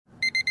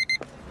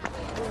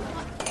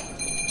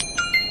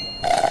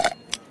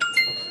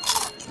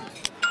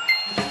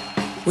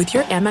With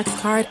your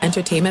Amex card,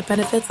 entertainment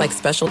benefits like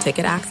special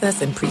ticket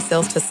access and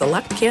pre-sales to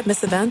select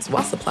can't-miss events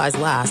while supplies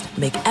last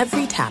make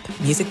every tap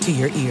music to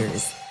your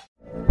ears.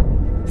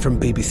 From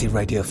BBC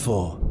Radio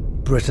 4,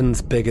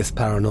 Britain's biggest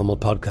paranormal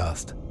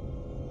podcast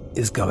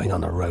is going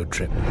on a road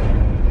trip.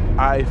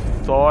 I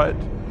thought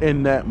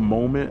in that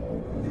moment,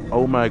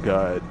 oh my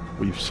God,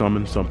 we've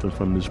summoned something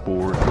from this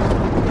board.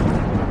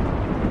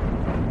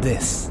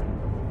 This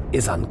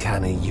is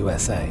Uncanny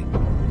USA.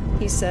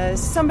 He says,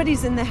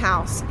 somebody's in the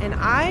house, and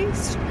I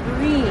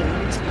screamed.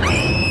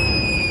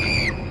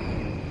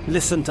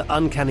 Listen to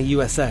Uncanny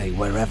USA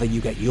wherever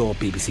you get your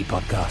BBC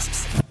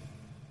podcasts,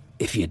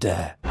 if you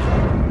dare.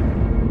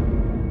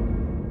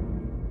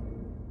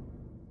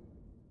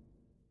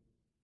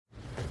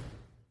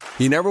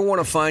 You never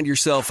want to find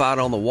yourself out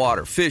on the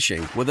water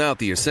fishing without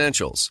the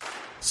essentials.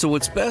 So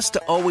it's best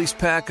to always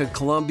pack a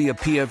Columbia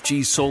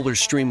PFG Solar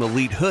Stream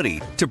Elite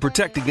hoodie to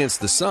protect against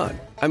the sun.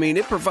 I mean,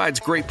 it provides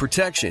great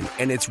protection,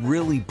 and it's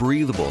really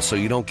breathable so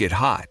you don't get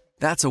hot.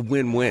 That's a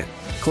win-win.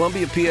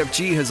 Columbia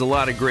PFG has a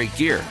lot of great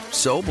gear.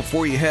 So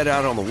before you head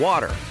out on the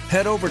water,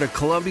 head over to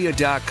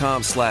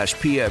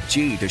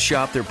Columbia.com/PFG to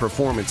shop their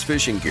performance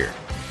fishing gear.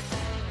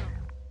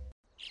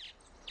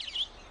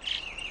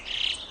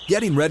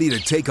 Getting ready to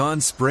take on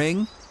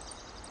spring?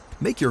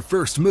 Make your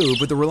first move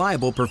with the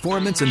reliable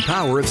performance and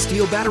power of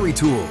Steel battery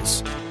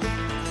tools.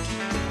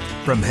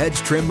 From hedge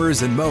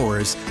trimmers and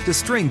mowers to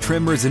string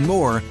trimmers and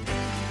more,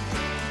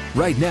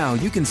 right now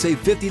you can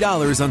save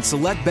 $50 on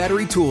select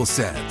battery tool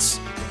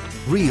sets.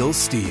 Real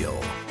Steel.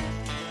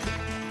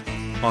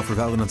 Offer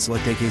valid on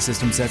select AK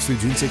system sets through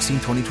June 16,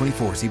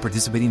 2024. See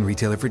participating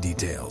retailer for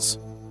details.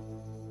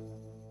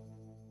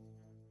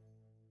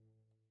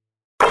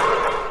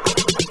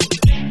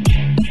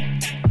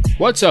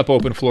 What's up,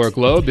 Open Floor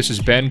Globe? This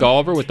is Ben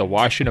Golliver with the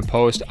Washington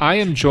Post. I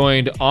am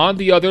joined on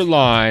the other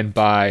line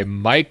by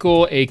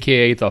Michael,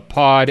 a.k.a. The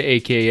Pod,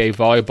 a.k.a.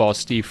 Volleyball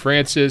Steve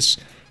Francis,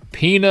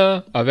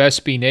 Pina of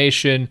SB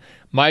Nation.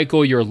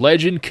 Michael, your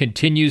legend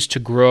continues to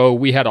grow.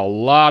 We had a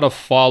lot of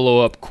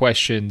follow-up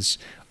questions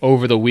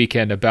over the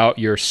weekend about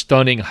your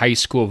stunning high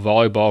school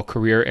volleyball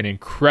career and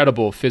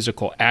incredible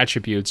physical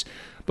attributes.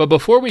 But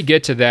before we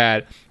get to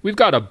that, we've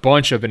got a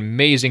bunch of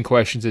amazing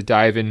questions to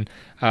dive in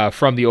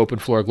from the Open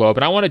Floor Globe.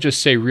 And I want to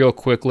just say real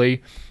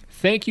quickly,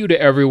 thank you to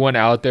everyone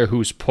out there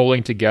who's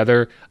pulling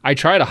together. I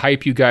try to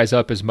hype you guys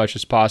up as much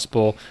as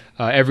possible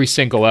every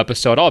single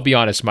episode. I'll be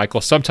honest, Michael,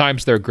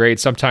 sometimes they're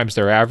great, sometimes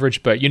they're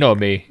average, but you know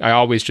me, I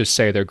always just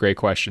say they're great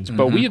questions. Mm-hmm.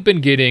 But we've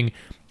been getting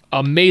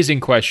amazing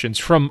questions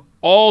from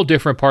all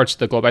different parts of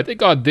the globe. I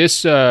think on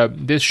this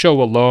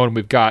show alone,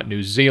 we've got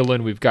New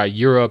Zealand, we've got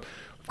Europe,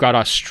 we've got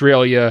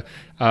Australia,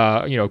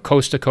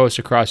 coast to coast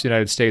across the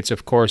United States,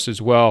 of course,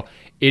 as well.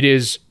 It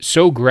is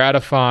so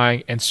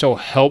gratifying and so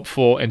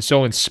helpful and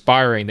so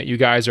inspiring that you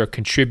guys are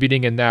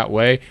contributing in that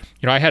way.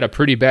 You know, I had a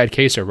pretty bad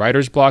case of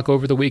writer's block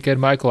over the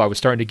weekend, Michael. I was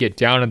starting to get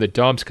down in the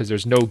dumps because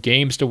there's no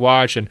games to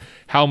watch, and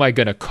how am I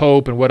going to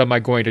cope and what am I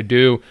going to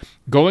do?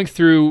 Going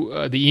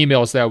through the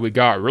emails that we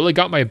got really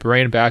got my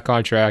brain back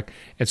on track,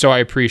 and so I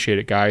appreciate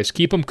it, guys.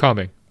 Keep them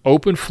coming.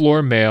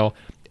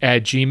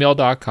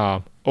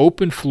 openfloormail@gmail.com.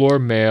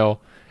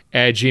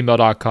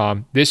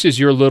 openfloormail@gmail.com. This is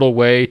your little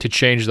way to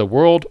change the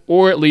world,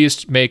 or at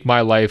least make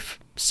my life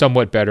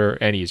somewhat better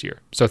and easier.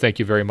 So thank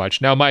you very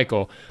much. Now,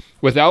 Michael,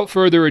 without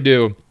further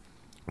ado,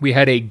 we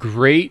had a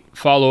great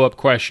follow-up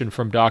question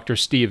from Dr.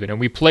 Steven, and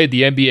we played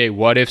the NBA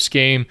what-ifs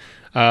game,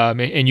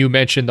 and you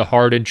mentioned the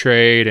Harden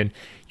trade, and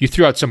you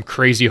threw out some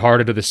crazy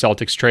Harden to the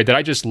Celtics trade that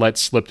I just let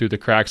slip through the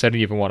cracks. I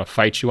didn't even want to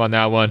fight you on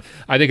that one.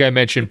 I think I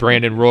mentioned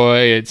Brandon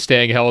Roy and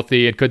staying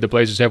healthy, and could the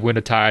Blazers have win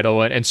a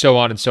title, and so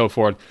on and so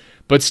forth.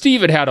 But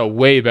Steven had a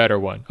way better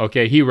one.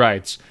 Okay, he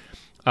writes,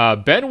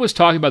 Ben was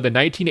talking about the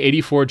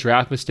 1984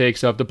 draft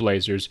mistakes of the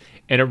Blazers,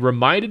 and it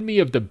reminded me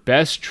of the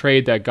best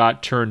trade that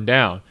got turned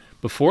down.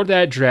 Before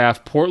that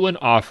draft, Portland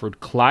offered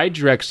Clyde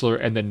Drexler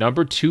and the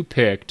number 2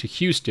 pick to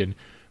Houston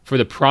for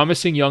the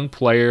promising young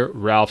player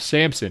Ralph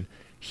Sampson.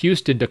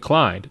 Houston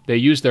declined. They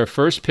used their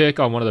first pick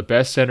on one of the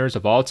best centers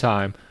of all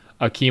time,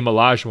 Akeem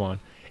Olajuwon.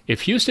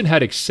 If Houston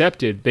had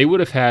accepted, they would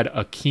have had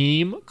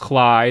Akeem,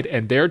 Clyde,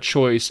 and their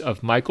choice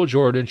of Michael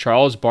Jordan,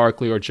 Charles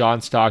Barkley, or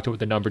John Stockton with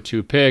the number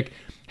 2 pick.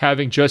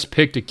 Having just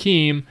picked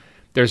Akeem,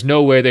 there's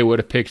no way they would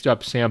have picked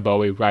up Sam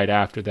Bowie right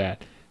after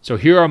that. So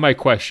here are my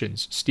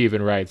questions,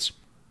 Steven writes.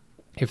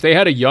 If they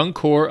had a young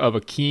core of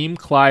Akeem,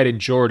 Clyde,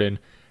 and Jordan,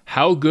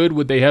 how good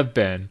would they have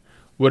been?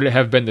 Would it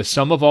have been the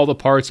sum of all the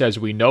parts as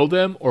we know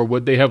them, or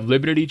would they have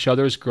limited each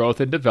other's growth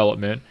and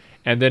development?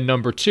 And then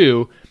number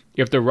 2,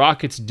 if the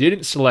Rockets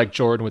didn't select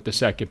Jordan with the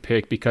second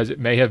pick because it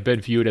may have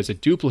been viewed as a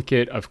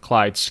duplicate of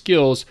Clyde's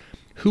skills,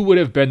 who would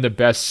have been the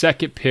best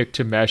second pick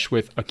to mesh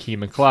with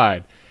Akeem and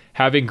Clyde?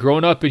 Having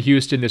grown up in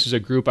Houston, this is a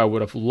group I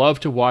would have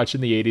loved to watch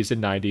in the 80s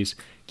and 90s.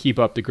 Keep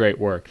up the great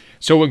work.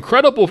 So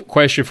incredible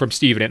question from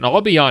Steven. And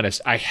I'll be honest,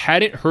 I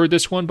hadn't heard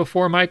this one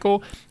before,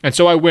 Michael. And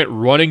so I went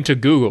running to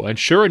Google. And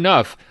sure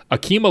enough,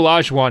 Akeem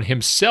Olajuwon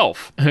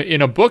himself,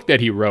 in a book that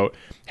he wrote,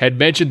 had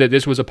mentioned that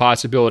this was a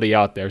possibility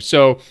out there.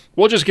 So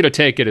we're just going to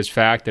take it as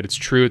fact that it's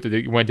true, that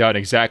it went down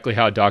exactly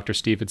how Dr.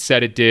 Steven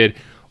said it did.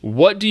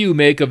 What do you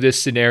make of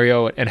this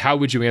scenario, and how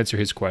would you answer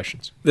his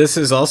questions? This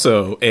is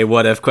also a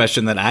what-if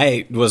question that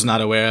I was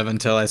not aware of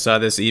until I saw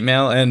this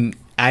email, and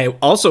I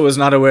also was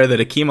not aware that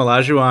Akeem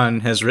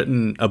Olajuwon has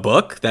written a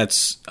book.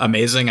 That's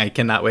amazing. I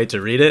cannot wait to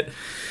read it.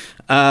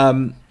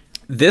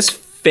 This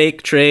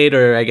fake trade,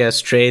 or I guess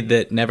trade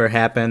that never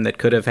happened, that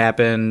could have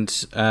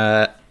happened,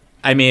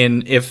 I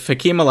mean, if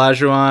Hakeem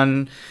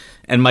Olajuwon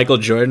and Michael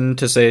Jordan,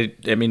 to say,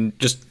 I mean,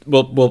 just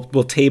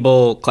we'll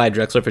table Clyde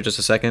Drexler for just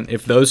a second.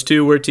 If those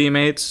two were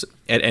teammates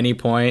at any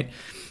point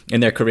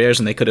in their careers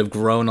and they could have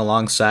grown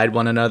alongside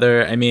one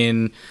another, I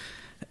mean,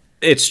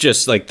 it's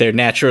just like they're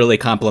naturally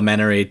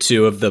complementary. They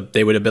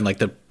would have been like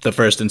the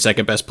first and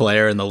second best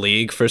player in the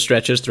league for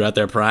stretches throughout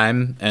their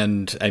prime.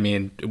 And I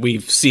mean,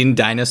 we've seen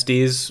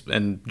dynasties,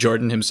 and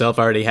Jordan himself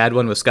already had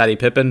one with Scottie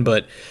Pippen,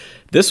 but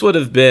this would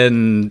have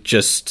been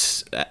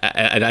just,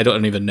 I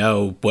don't even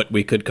know what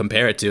we could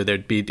compare it to.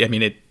 There'd be, I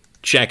mean,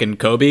 Shaq and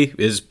Kobe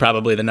is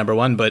probably the number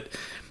one, but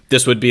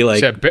this would be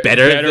like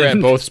better than,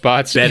 at both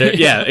spots. Better,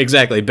 yeah,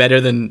 exactly.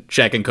 Better than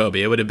Shaq and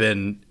Kobe. It would have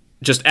been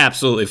just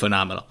absolutely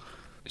phenomenal.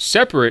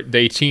 Separate,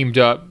 they teamed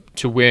up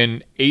to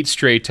win 8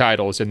 straight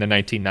titles in the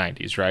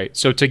 1990s, right?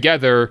 So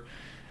together,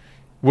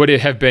 would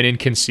it have been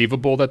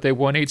inconceivable that they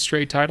won 8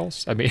 straight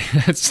titles? I mean,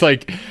 it's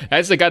like,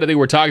 that's the kind of thing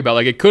we're talking about.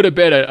 Like, it could have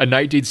been a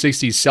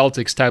 1960s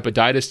Celtics type of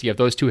dynasty if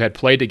those two had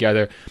played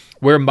together.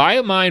 Where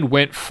my mind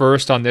went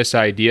first on this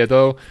idea,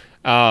 though,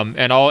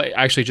 and I'll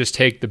actually just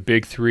take the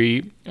big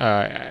three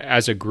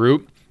as a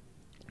group,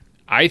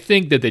 I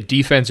think that the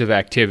defensive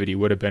activity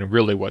would have been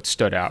really what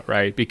stood out,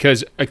 right?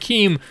 Because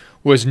Akeem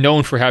was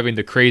known for having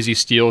the crazy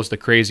steals, the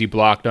crazy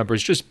block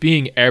numbers, just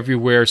being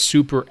everywhere,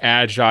 super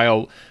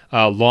agile,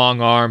 long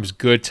arms,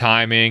 good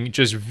timing,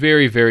 just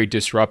very, very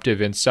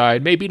disruptive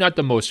inside. Maybe not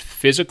the most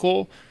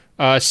physical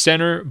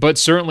center, but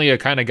certainly a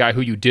kind of guy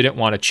who you didn't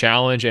want to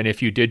challenge, and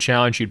if you did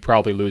challenge, you'd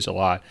probably lose a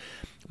lot.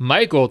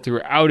 Michael,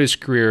 throughout his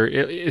career,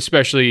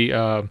 especially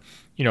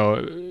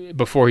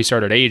before he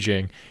started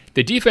aging,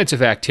 the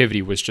defensive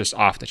activity was just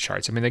off the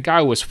charts. I mean, the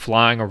guy was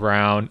flying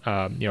around,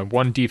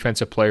 won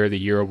Defensive Player of the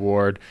Year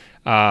award,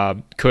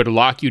 could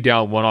lock you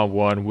down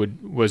one-on-one,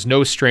 was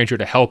no stranger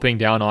to helping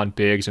down on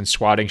bigs and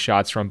swatting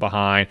shots from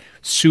behind,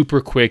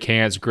 super quick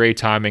hands, great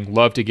timing,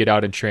 loved to get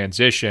out in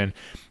transition.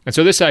 And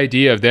so this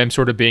idea of them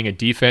sort of being a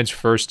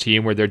defense-first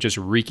team where they're just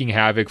wreaking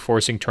havoc,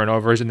 forcing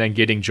turnovers, and then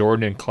getting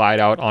Jordan and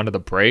Clyde out onto the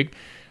break,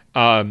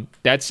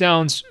 that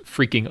sounds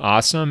freaking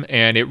awesome,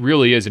 and it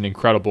really is an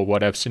incredible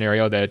what-if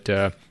scenario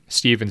that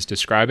Steven's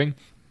describing.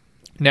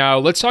 Now,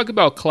 let's talk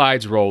about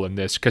Clyde's role in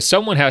this, because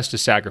someone has to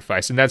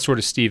sacrifice, and that's sort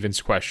of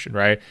Steven's question,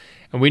 right?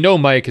 And we know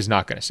Mike is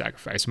not going to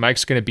sacrifice.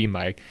 Mike's going to be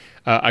Mike.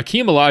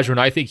 Akeem Olajuwon,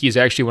 I think he's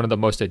actually one of the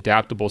most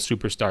adaptable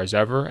superstars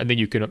ever. I think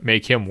you can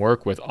make him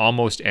work with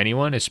almost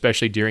anyone,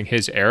 especially during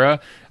his era.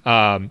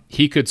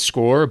 He could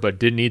score, but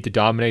didn't need to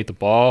dominate the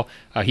ball.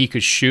 He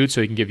could shoot,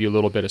 so he can give you a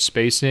little bit of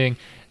spacing.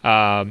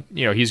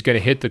 He's going to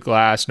hit the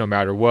glass no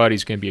matter what.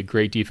 He's going to be a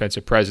great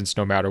defensive presence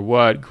no matter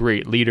what.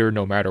 Great leader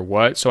no matter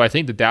what. So I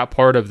think that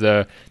part of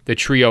the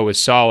trio is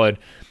solid.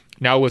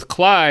 Now with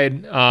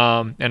Clyde,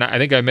 and I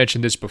think I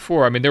mentioned this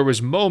before, I mean, there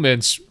was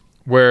moments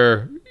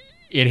where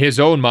in his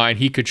own mind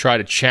he could try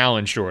to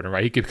challenge Jordan,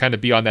 right? He could kind of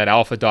be on that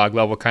alpha dog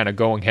level, kind of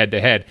going head to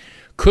head.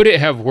 Could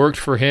it have worked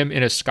for him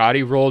in a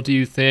Scottie role, do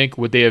you think?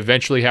 Would they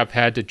eventually have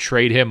had to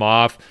trade him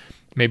off,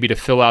 maybe to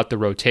fill out the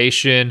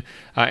rotation?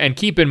 And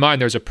keep in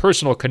mind, there's a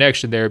personal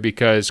connection there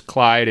because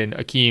Clyde and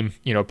Akeem,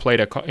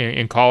 played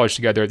in college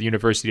together at the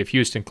University of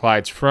Houston.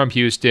 Clyde's from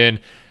Houston.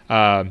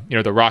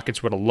 The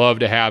Rockets would have loved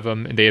to have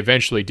him, and they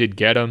eventually did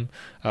get him,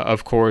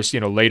 of course,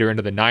 later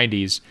into the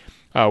 90s.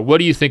 What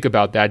do you think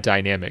about that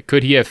dynamic?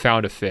 Could he have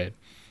found a fit?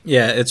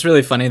 Yeah, it's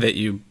really funny that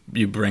you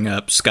bring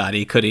up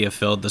Scottie. Could he have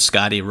filled the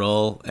Scottie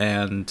role?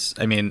 And,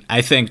 I mean,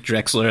 I think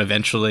Drexler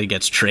eventually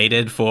gets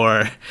traded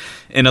for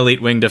an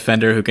elite wing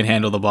defender who can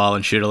handle the ball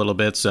and shoot a little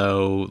bit.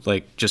 So,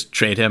 just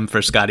trade him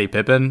for Scottie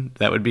Pippen.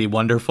 That would be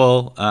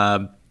wonderful.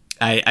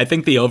 I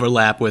think the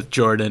overlap with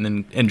Jordan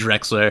and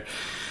Drexler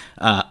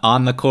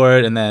on the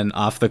court and then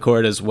off the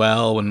court as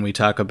well, when we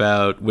talk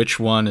about which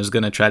one is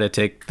going to try to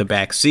take the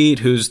back seat,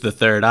 who's the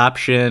third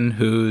option,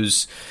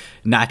 who's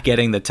not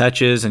getting the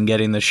touches and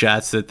getting the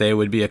shots that they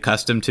would be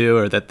accustomed to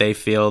or that they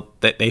felt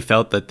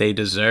that they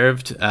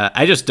deserved.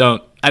 I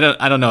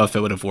don't know if it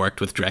would have worked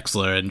with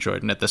Drexler and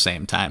Jordan at the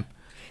same time.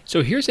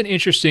 So here's an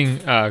interesting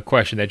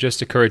question that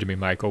just occurred to me,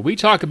 Michael. We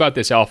talk about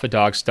this alpha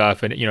dog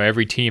stuff, and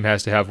every team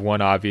has to have one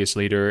obvious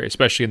leader,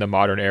 especially in the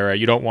modern era.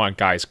 You don't want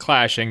guys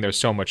clashing. There's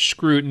so much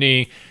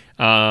scrutiny.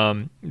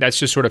 That's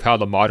just sort of how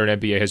the modern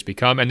NBA has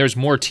become. And there's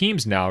more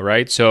teams now,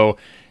 right? So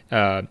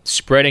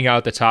spreading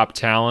out the top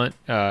talent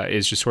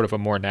is just sort of a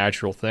more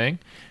natural thing.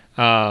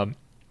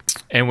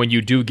 And when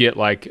you do get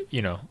like,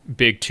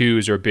 big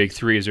twos or big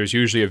threes, there's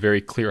usually a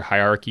very clear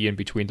hierarchy in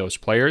between those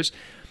players.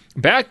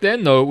 Back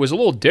then, though, it was a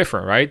little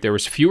different, right? There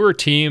was fewer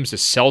teams. The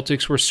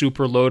Celtics were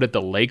super loaded.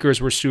 The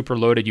Lakers were super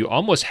loaded. You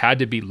almost had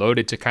to be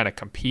loaded to kind of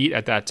compete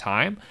at that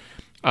time.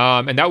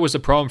 And that was the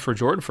problem for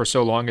Jordan for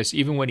so long, is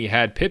even when he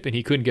had Pippen,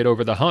 he couldn't get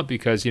over the hump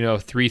because,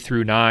 3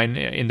 through 9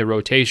 in the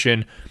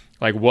rotation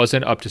like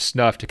wasn't up to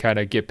snuff to kind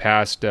of get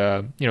past,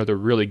 the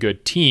really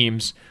good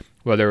teams,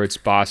 whether it's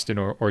Boston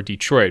or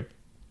Detroit.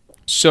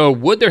 So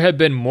would there have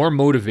been more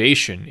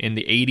motivation in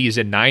the 80s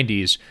and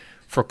 90s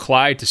for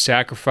Clyde to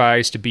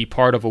sacrifice to be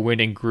part of a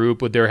winning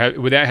group? Would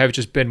that have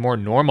just been more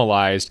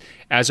normalized,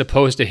 as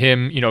opposed to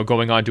him,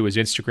 going onto his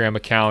Instagram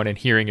account and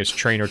hearing his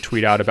trainer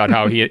tweet out about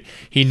how he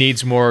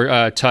needs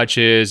more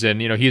touches,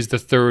 and he's the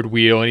third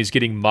wheel and he's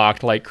getting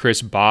mocked like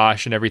Chris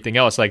Bosh and everything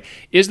else? Like,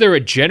 is there a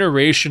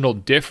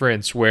generational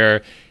difference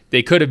where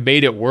they could have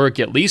made it work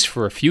at least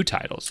for a few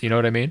titles? You know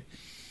what I mean?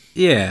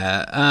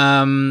 Yeah.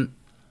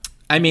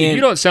 I mean,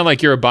 you don't sound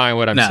like you're buying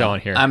what I'm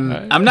selling here.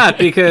 I'm not,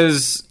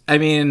 because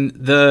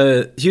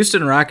the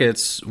Houston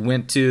Rockets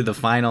went to the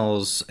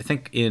finals, I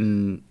think,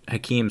 in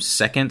Hakeem's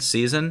second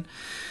season.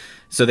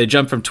 So they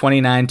jumped from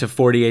 29 to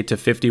 48 to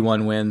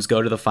 51 wins,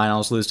 go to the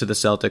finals, lose to the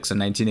Celtics in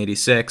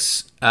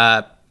 1986.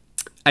 I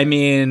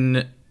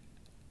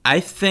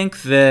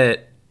think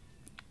that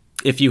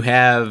if you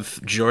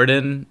have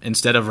Jordan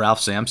instead of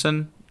Ralph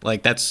Sampson,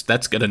 like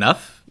that's good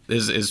enough.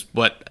 Is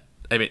what.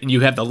 You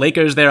have the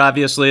Lakers there,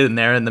 obviously, and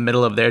they're in the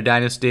middle of their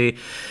dynasty.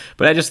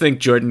 But I just think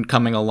Jordan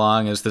coming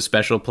along as the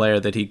special player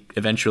that he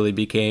eventually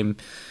became,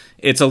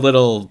 it's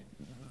a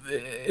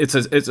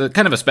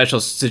kind of a special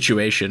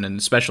situation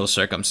and special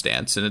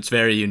circumstance, and it's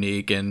very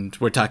unique. And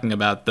we're talking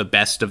about the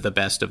best of the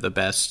best of the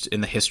best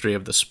in the history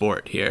of the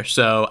sport here.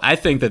 So I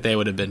think that they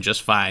would have been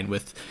just fine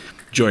with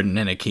Jordan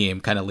and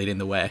Hakeem kind of leading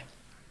the way.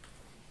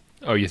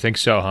 Oh, you think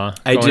so, huh?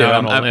 I do.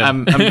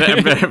 I'm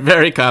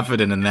very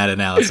confident in that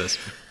analysis.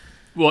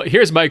 Well,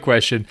 here's my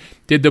question.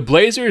 Did the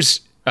Blazers,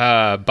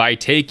 by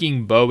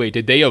taking Bowie,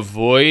 did they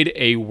avoid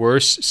a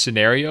worse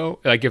scenario?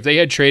 Like, if they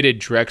had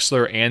traded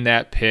Drexler and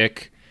that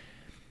pick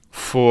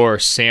for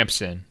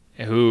Sampson,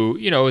 who,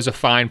 is a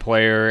fine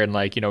player and,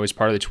 is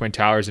part of the Twin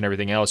Towers and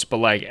everything else,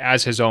 but,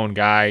 as his own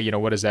guy,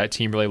 what does that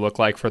team really look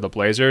like for the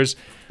Blazers?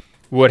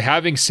 Would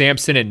having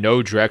Sampson and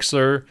no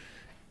Drexler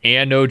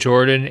and no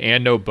Jordan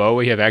and no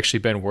Bowie have actually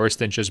been worse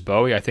than just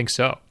Bowie? I think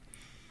so.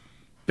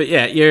 But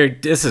yeah,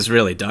 this is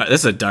really dark.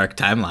 This is a dark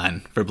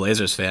timeline for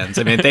Blazers fans.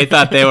 They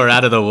thought they were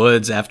out of the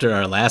woods after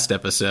our last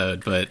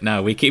episode, but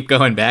no, we keep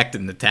going back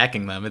and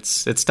attacking them.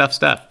 It's tough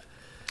stuff.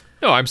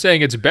 No, I'm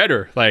saying it's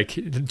better.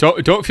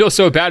 Don't feel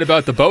so bad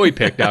about the Bowie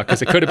pick now,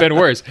 because it could have been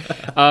worse.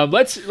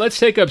 Let's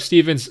take up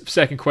Steven's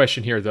second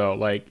question here,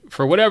 though.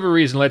 For whatever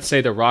reason, let's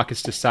say the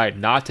Rockets decide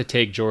not to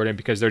take Jordan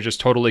because they're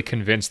just totally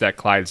convinced that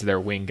Clyde's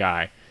their wing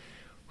guy.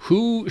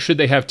 Who should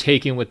they have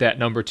taken with that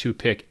number 2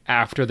 pick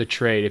after the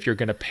trade if you're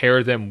going to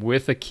pair them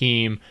with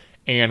Hakeem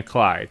and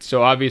Clyde?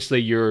 So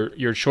obviously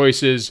your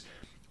choices,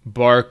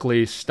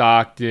 Barkley,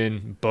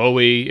 Stockton,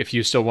 Bowie, if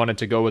you still wanted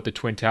to go with the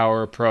Twin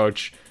Tower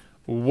approach.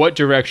 What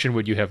direction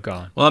would you have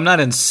gone? Well, I'm not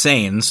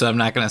insane, so I'm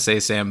not going to say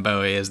Sam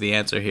Bowie is the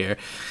answer here.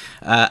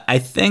 I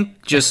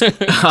think just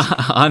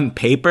on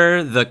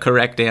paper, the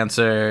correct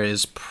answer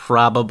is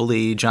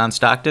probably John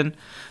Stockton,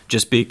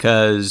 just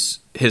because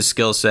his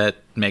skill set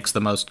makes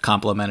the most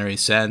complementary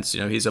sense.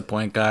 He's a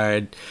point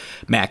guard.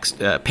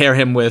 Pair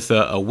him with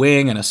a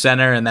wing and a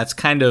center, and that's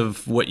kind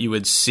of what you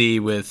would see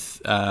with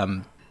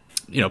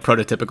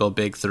prototypical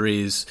big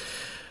threes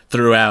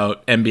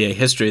throughout NBA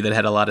history that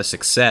had a lot of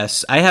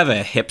success. I have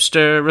a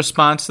hipster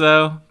response,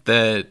 though,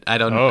 that I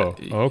don't know.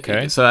 Oh,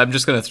 okay. So I'm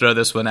just going to throw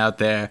this one out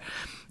there.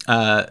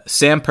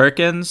 Sam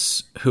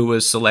Perkins, who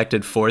was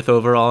selected 4th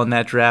overall in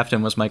that draft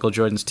and was Michael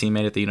Jordan's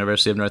teammate at the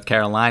University of North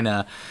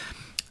Carolina.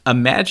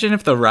 Imagine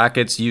if the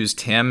Rockets used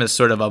him as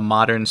sort of a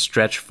modern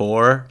stretch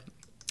 4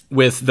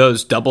 with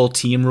those double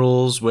team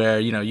rules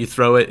where, you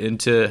throw it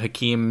into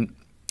Hakeem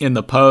in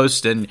the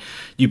post and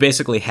you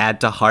basically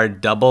had to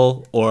hard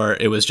double, or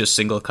it was just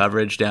single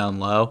coverage down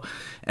low.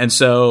 And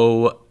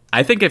so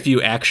I think if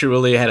you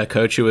actually had a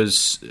coach who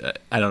was,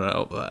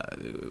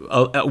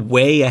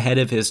 way ahead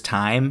of his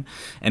time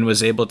and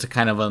was able to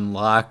kind of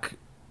unlock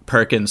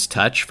Perkins'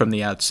 touch from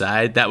the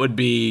outside, that would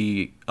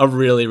be a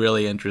really,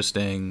 really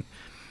interesting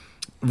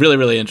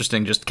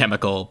just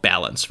chemical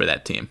balance for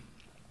that team.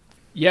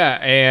 Yeah,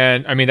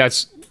 and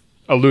that's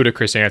a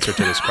ludicrous answer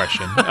to this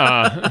question.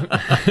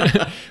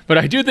 But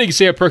I do think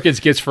Sam Perkins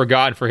gets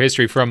forgotten for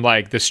history from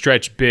the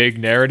stretch big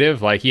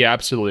narrative. He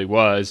absolutely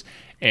was.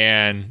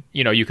 And,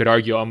 you could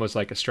argue almost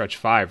like a stretch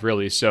 5,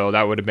 really. So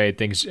that would have made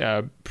things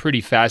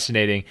pretty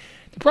fascinating.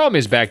 The problem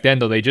is back then,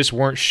 though, they just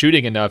weren't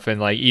shooting enough.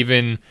 And,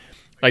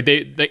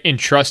 they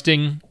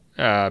entrusting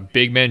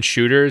big men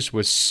shooters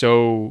was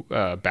so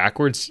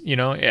backwards,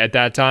 at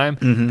that time,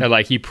 that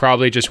like he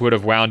probably just would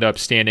have wound up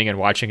standing and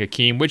watching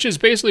Hakeem, which is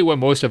basically what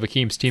most of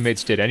Hakeem's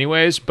teammates did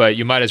anyways, but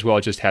you might as well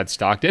just had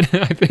Stockton,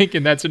 I think,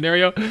 in that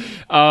scenario.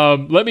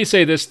 Let me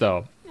say this,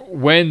 though.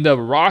 When the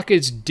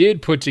Rockets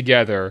did put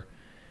together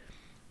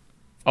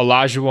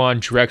Olajuwon,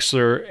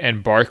 Drexler,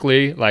 and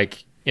Barkley,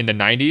 like in the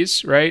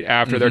 90s, right?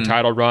 After their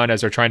title run,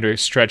 as they're trying to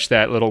stretch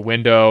that little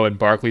window, and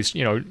Barkley's,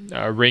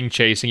 ring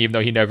chasing, even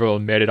though he never will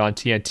admit it on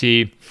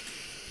TNT.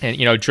 And,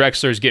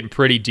 Drexler's getting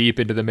pretty deep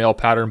into the male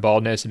pattern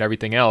baldness and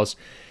everything else.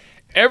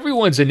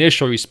 Everyone's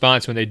initial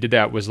response when they did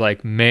that was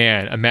like,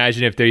 man,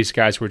 imagine if these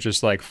guys were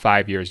just like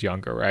 5 years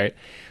younger, right?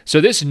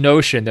 So this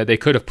notion that they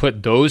could have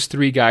put those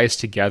three guys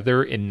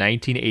together in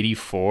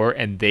 1984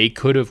 and they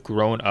could have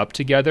grown up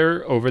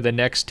together over the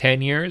next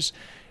 10 years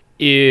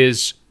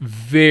is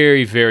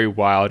very, very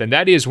wild. And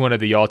that is one of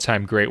the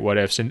all-time great what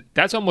ifs. And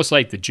that's almost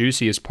like the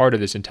juiciest part of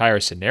this entire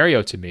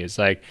scenario to me. It's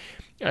like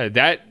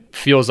that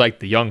feels like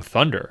the Young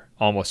Thunder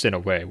almost in a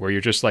way, where you're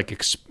just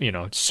like,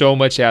 so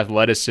much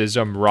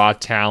athleticism, raw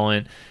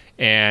talent.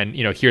 And,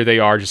 here they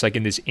are just like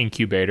in this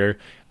incubator.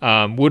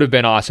 Would have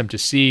been awesome to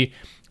see.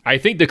 I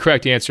think the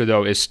correct answer,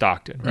 though, is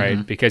Stockton,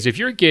 right? Because if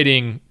you're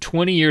getting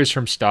 20 years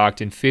from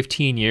Stockton,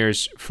 15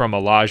 years from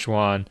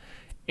Olajuwon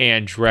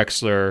and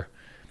Drexler,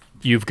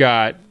 you've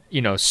got,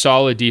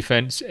 solid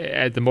defense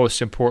at the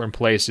most important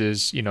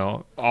places,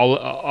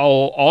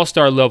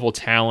 all-star level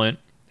talent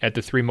at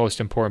the three most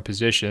important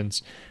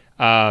positions.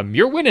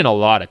 You're winning a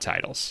lot of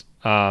titles.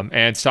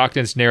 And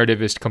Stockton's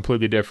narrative is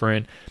completely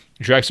different.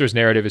 Drexler's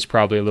narrative is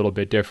probably a little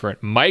bit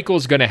different.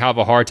 Michael's going to have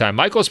a hard time.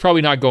 Michael's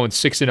probably not going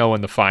 6-0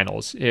 in the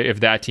finals if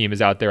that team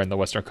is out there in the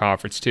Western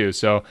Conference too.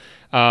 So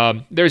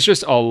there's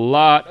just a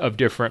lot of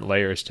different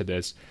layers to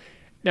this.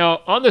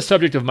 Now, on the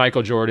subject of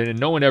Michael Jordan, and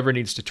no one ever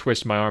needs to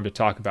twist my arm to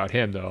talk about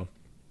him, though,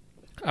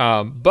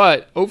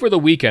 but over the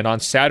weekend on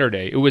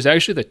Saturday, it was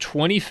actually the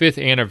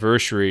 25th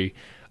anniversary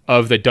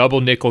of the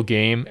double nickel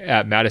game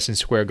at Madison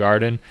Square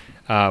Garden,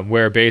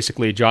 where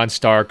basically John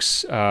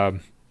Starks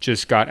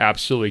just got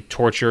absolutely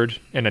tortured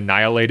and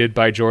annihilated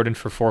by Jordan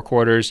for 4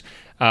 quarters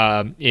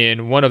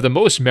in one of the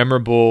most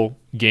memorable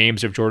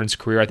games of Jordan's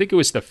career. I think it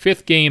was the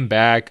 5th game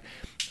back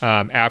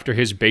after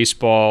his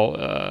baseball,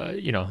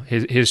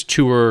 his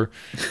tour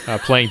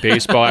playing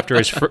baseball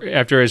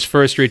after his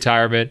first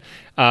retirement.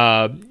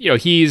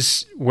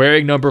 He's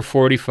wearing number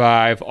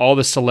 45. All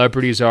the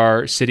celebrities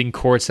are sitting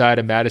courtside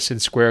at Madison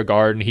Square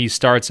Garden. He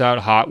starts out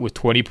hot with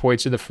 20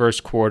 points in the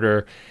first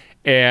quarter.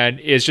 And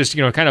it's just,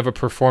 kind of a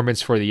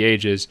performance for the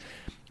ages.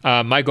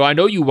 Michael, I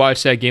know you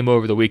watched that game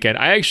over the weekend.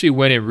 I actually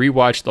went and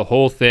rewatched the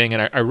whole thing,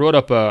 and I wrote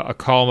up a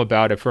column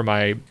about it for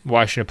my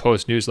Washington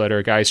Post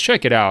newsletter. Guys,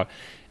 check it out.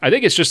 I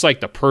think it's just like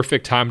the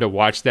perfect time to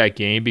watch that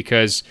game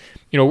because,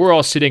 we're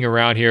all sitting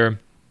around here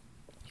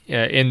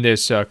in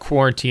this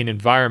quarantine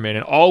environment,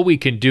 and all we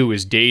can do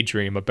is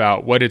daydream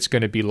about what it's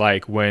going to be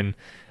like when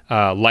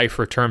life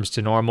returns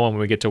to normal and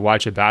we get to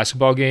watch a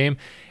basketball game.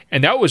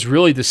 And that was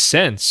really the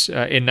sense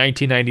in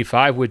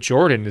 1995 with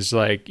Jordan, is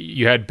like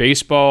you had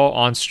baseball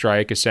on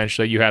strike,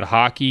 essentially. You had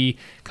hockey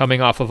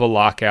coming off of a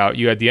lockout.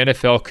 You had the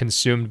NFL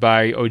consumed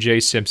by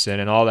O.J.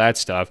 Simpson and all that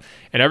stuff.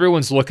 And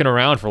everyone's looking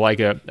around for like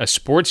a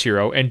sports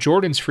hero, and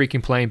Jordan's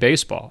freaking playing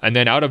baseball. And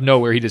then out of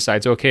nowhere, he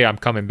decides, okay, I'm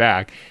coming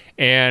back.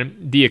 And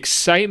the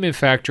excitement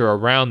factor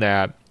around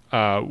that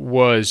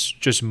was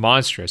just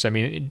monstrous. I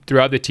mean,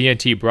 throughout the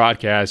TNT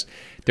broadcast,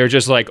 they're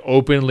just like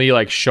openly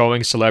like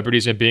showing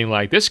celebrities and being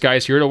like, this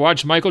guy's here to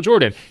watch Michael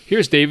Jordan.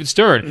 Here's David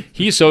Stern.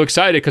 He's so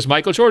excited because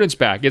Michael Jordan's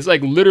back. It's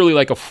like literally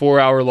like a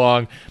 4-hour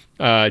long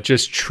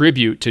just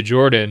tribute to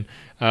Jordan,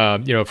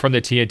 from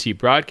the TNT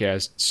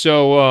broadcast.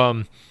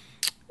 So,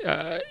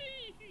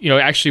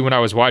 actually when I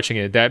was watching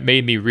it, that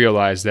made me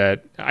realize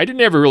that I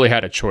never really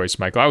had a choice,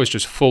 Michael. I was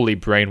just fully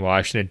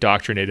brainwashed and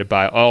indoctrinated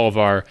by all of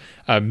our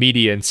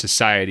media and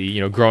society,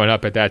 growing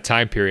up at that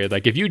time period.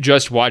 Like if you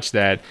just watched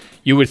that,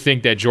 you would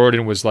think that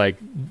Jordan was like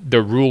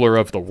the ruler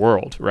of the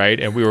world, right?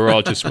 And we were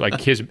all just like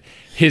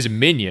his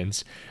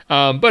minions.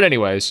 But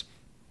anyways,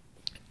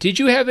 did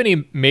you have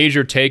any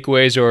major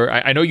takeaways? Or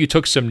I know you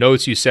took some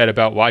notes, you said,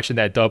 about watching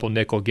that double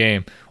nickel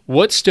game.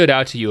 What stood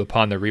out to you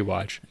upon the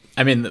rewatch?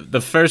 I mean,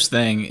 the first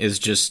thing is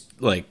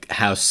just like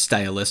how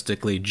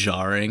stylistically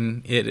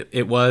jarring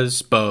it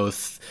was.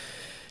 Both,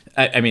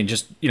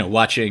 just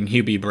watching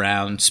Hugh B.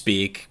 Brown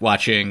speak,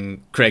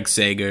 watching Craig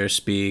Sager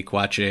speak,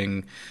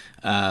 watching,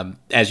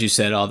 as you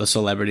said, all the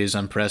celebrities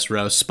on press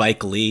row.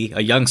 Spike Lee,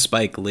 a young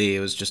Spike Lee, it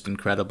was just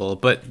incredible.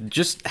 But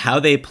just how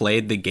they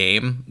played the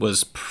game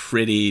was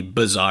pretty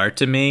bizarre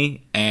to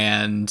me.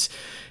 And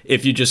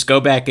if you just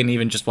go back and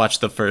even just watch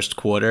the first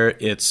quarter,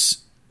 it's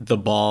the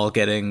ball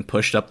getting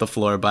pushed up the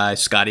floor by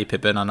Scottie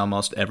Pippen on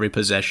almost every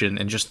possession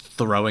and just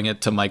throwing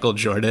it to Michael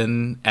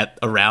Jordan at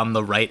around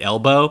the right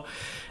elbow.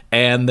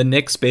 And the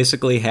Knicks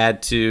basically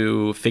had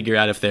to figure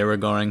out if they were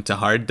going to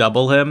hard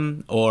double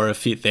him or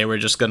if they were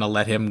just going to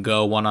let him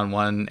go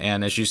one-on-one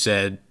and, as you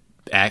said,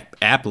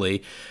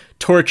 aptly,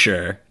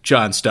 torture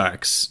John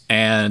Starks.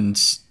 And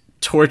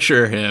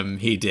torture him,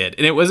 he did.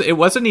 And it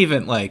wasn't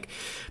even like,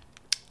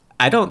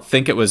 I don't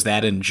think it was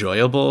that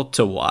enjoyable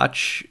to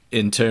watch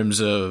in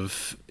terms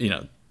of,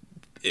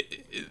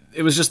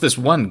 it was just this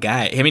one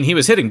guy. I mean, he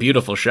was hitting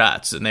beautiful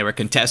shots and they were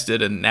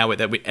contested, and now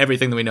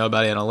everything that we know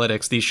about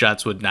analytics, these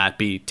shots would not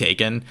be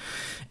taken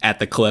at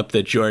the clip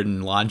that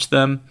Jordan launched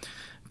them.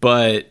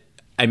 But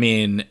I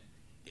mean,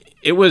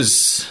 it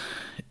was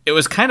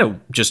kind of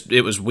just,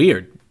 it was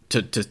weird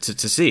to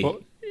see.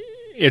 Well,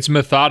 it's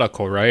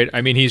methodical, right?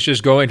 I mean, he's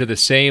just going to the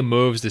same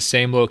moves, the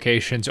same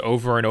locations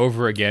over and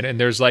over again, and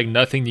there's like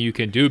nothing that you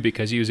can do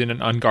because he was in an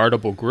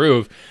unguardable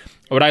groove.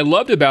 What I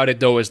loved about it,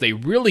 though, is they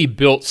really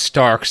built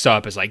Starks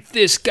up as like,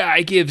 this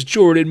guy gives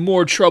Jordan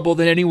more trouble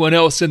than anyone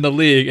else in the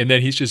league, and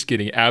then he's just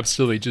getting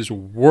absolutely just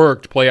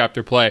worked play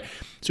after play.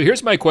 So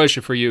here's my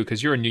question for you,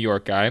 because you're a New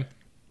York guy.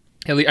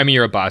 I mean,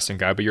 you're a Boston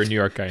guy, but you're a New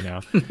York guy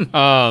now.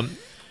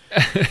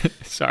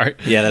 Sorry.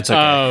 Yeah, that's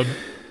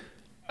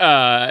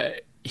okay.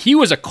 He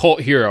was a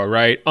cult hero,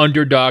 right?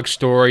 Underdog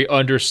story,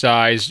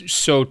 undersized,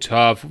 so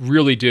tough,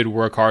 really did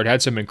work hard,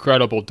 had some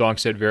incredible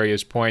dunks at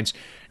various points.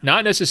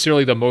 Not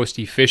necessarily the most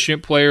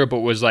efficient player, but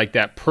was like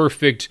that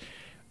perfect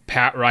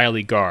Pat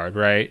Riley guard,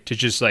 right? To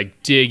just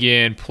like dig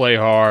in, play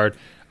hard,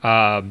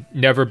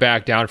 never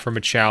back down from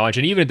a challenge.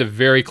 And even at the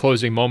very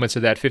closing moments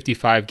of that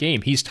 55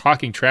 game, he's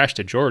talking trash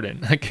to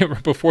Jordan like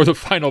before the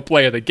final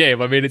play of the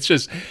game. I mean, it's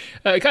just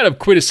kind of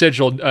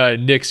quintessential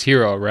Knicks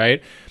hero,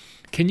 right?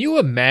 Can you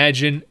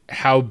imagine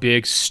how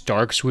big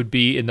Starks would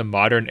be in the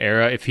modern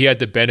era if he had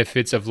the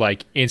benefits of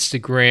like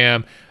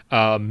Instagram,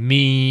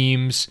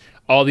 memes,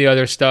 all the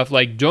other stuff?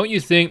 Like, don't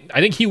you think,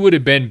 I think he would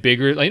have been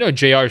bigger. Like,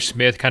 J.R.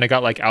 Smith kind of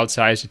got like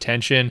outsized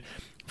attention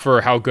for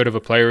how good of a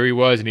player he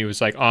was. And he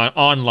was like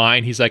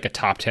online, he's like a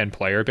top 10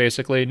 player,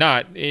 basically,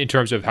 not in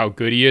terms of how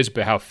good he is,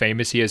 but how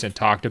famous he is and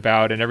talked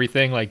about and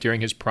everything like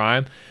during his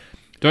prime.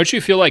 Don't you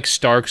feel like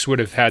Starks would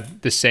have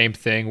had the same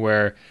thing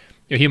where,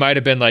 he might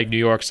have been like New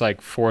York's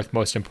like fourth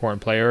most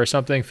important player or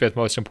something, fifth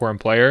most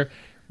important player,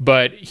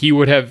 but he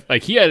would have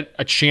like, he had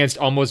a chance to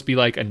almost be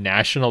like a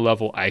national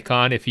level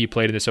icon if he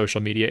played in the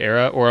social media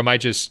era? Or am I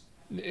just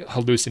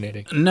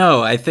hallucinating?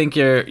 No, I think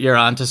you're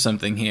onto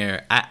something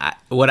here.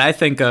 What I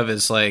think of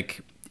is like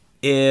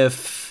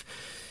if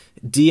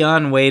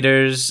Dion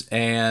Waiters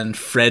and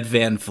Fred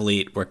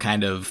VanVleet were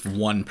kind of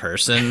one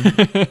person,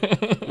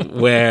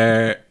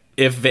 where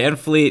if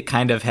VanVleet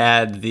kind of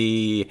had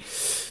the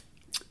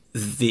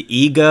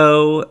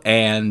ego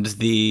and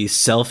the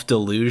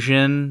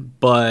self-delusion,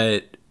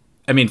 but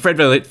I mean, Fred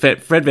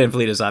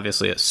VanVleet is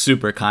obviously a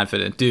super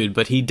confident dude,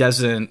 but he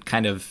doesn't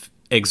kind of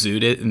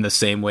exude it in the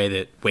same way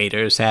that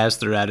Waiters has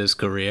throughout his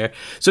career.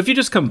 So if you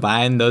just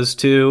combine those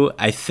two,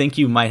 I think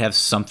you might have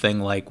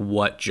something like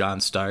what John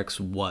Starks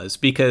was,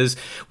 because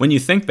when you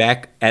think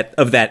back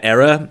of that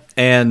era,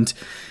 and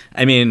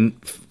I mean,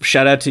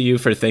 shout out to you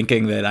for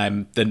thinking that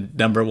I'm the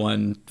number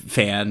one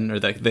fan or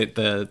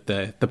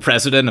the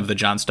president of the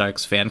John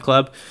Starks fan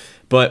club.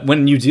 But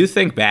when you do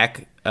think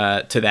back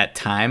to that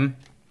time,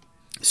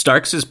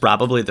 Starks is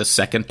probably the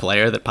second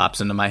player that pops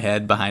into my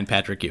head behind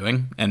Patrick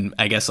Ewing. And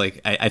I guess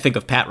like I think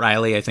of Pat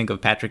Riley, I think of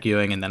Patrick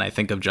Ewing, and then I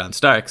think of John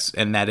Starks.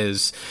 And that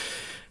is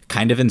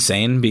kind of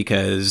insane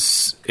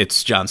because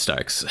it's John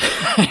Starks.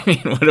 I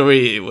mean,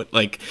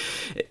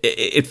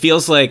 it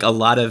feels like a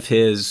lot of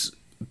his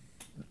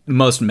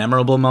most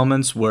memorable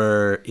moments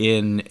were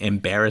in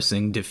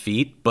embarrassing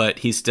defeat, but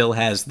he still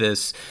has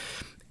this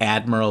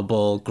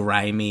admirable,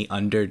 grimy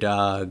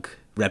underdog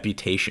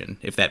reputation,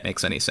 if that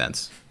makes any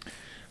sense.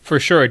 For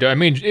sure. I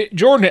mean,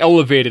 Jordan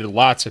elevated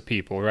lots of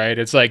people, right?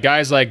 It's like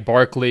guys like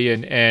Barkley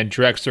and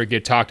Drexler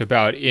get talked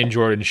about in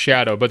Jordan's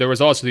shadow, but there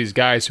was also these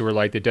guys who were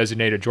like the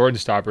designated Jordan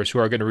stoppers who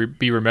are going to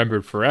be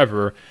remembered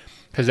forever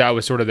because that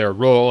was sort of their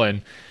role.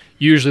 And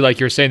usually,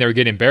 like you're saying, they were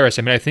getting embarrassed.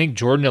 I mean, I think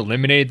Jordan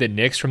eliminated the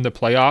Knicks from the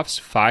playoffs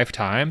 5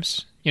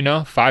 times,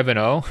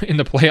 5-0 in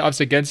the playoffs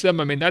against them.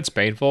 I mean, that's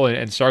painful,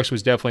 and Starks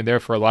was definitely there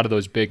for a lot of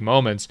those big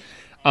moments.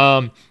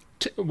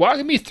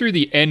 Walk me through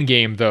the end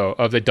game, though,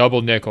 of the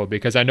double nickel,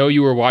 because I know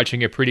you were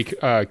watching it pretty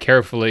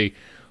carefully.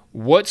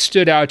 What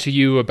stood out to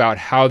you about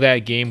how that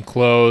game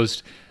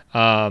closed?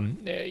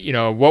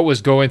 What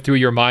was going through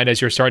your mind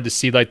as you're starting to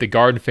see like the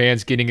Garden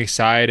fans getting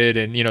excited,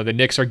 and the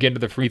Knicks are getting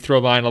to the free throw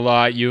line a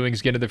lot.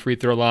 Ewing's getting to the free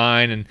throw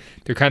line, and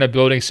they're kind of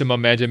building some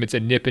momentum. It's a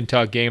nip and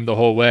tuck game the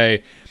whole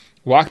way.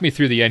 Walk me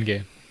through the end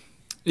game.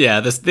 Yeah,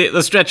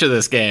 the stretch of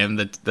this game,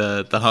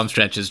 the home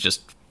stretch is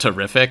just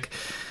terrific.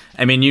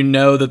 I mean,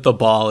 that the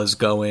ball is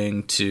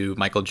going to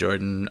Michael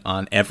Jordan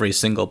on every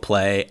single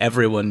play.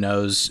 Everyone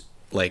knows,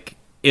 like,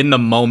 in the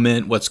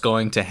moment what's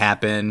going to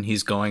happen.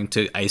 He's going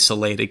to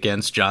isolate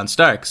against John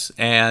Starks.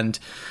 And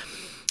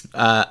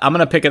I'm going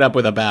to pick it up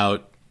with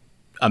about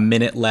a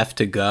minute left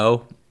to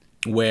go,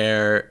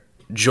 where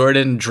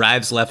Jordan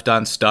drives left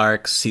on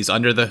Starks. He's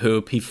under the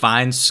hoop. He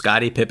finds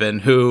Scottie Pippen,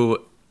 who,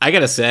 I got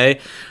to say,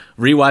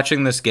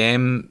 rewatching this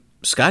game,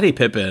 Scottie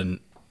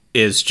Pippen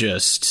is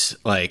just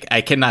like,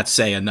 I cannot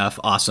say enough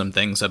awesome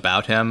things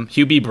about him.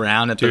 Hubie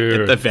Brown at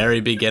the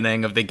very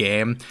beginning of the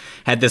game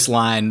had this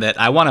line that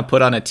I want to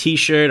put on a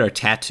t-shirt or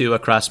tattoo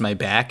across my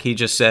back. He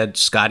just said,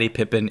 "Scottie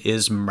Pippen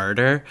is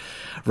murder,"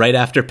 right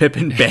after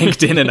Pippen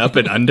banked in an up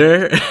and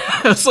under.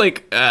 I was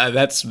like,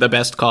 that's the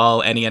best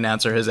call any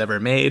announcer has ever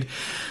made.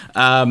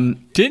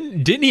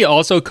 Didn't he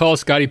also call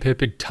Scottie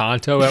Pippen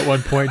Tonto at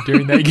one point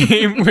during that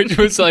game, which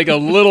was like a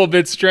little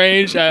bit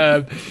strange?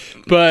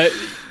 But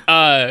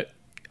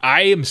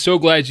I am so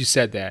glad you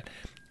said that.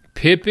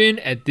 Pippen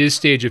at this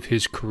stage of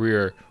his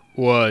career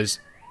was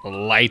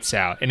lights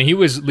out, and he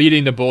was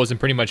leading the Bulls in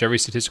pretty much every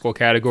statistical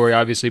category,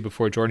 obviously,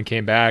 before Jordan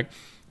came back.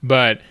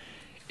 But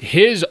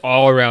his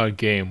all-around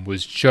game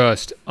was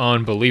just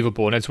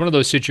unbelievable, and it's one of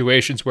those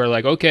situations where,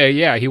 like, okay,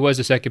 yeah, he was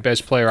the second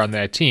best player on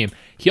that team.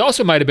 He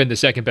also might have been the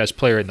second best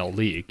player in the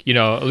league. You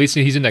know, at least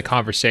he's in the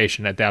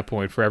conversation at that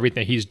point for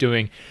everything he's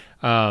doing.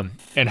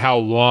 And how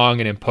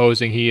long and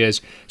imposing he is.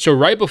 So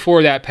right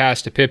before that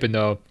pass to Pippen,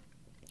 though,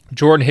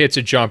 Jordan hits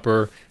a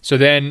jumper. So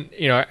then,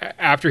 you know,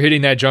 after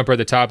hitting that jumper at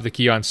the top of the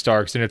key on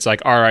Starks, and it's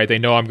like, all right, they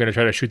know I'm going to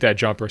try to shoot that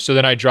jumper. So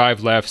then I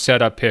drive left,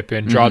 set up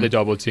Pippen, draw the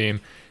double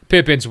team.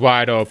 Pippen's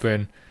wide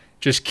open,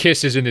 just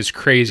kisses in this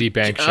crazy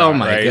bank shot. Oh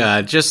my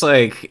God, just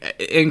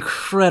like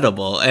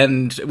incredible.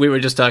 And we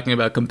were just talking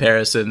about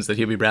comparisons that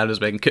Hubie Brown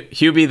was making.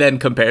 Hubie then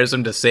compares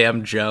him to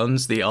Sam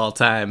Jones, the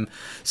all-time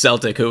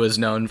Celtic who was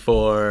known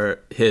for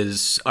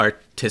his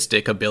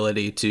artistic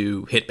ability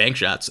to hit bank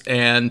shots.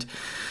 And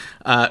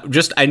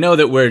I know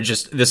that we're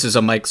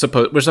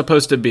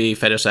supposed to be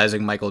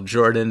fetishizing Michael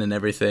Jordan and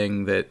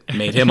everything that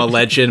made him a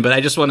legend, but I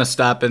just want to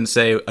stop and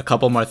say a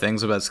couple more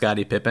things about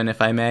Scottie Pippen,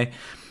 if I may.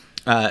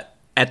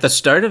 At the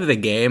start of the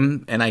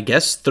game, and I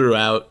guess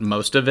throughout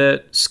most of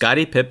it,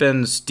 Scottie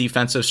Pippen's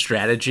defensive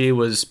strategy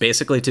was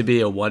basically to be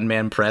a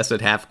one-man press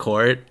at half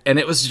court. And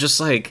it was just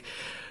like,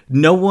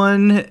 no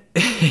one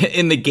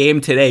in the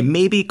game today,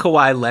 maybe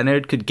Kawhi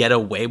Leonard, could get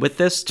away with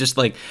this. Just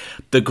like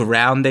the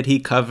ground that he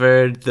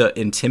covered, the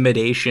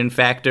intimidation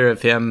factor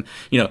of him,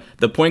 you know,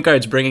 the point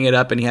guard's bringing it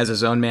up and he has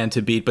his own man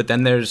to beat. But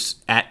then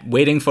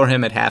waiting for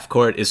him at half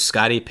court is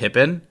Scottie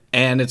Pippen.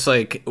 And it's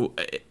like,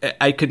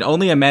 I could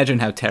only imagine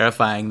how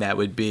terrifying that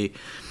would be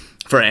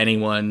for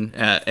anyone.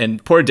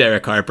 And poor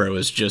Derek Harper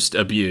was just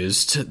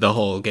abused the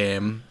whole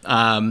game.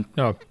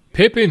 No,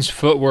 Pippen's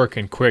footwork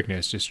and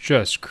quickness is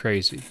just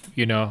crazy.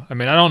 You know, I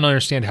mean, I don't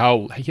understand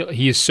how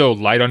he is so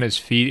light on his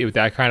feet with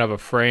that kind of a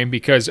frame,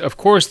 because of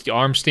course the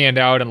arms stand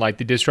out and like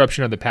the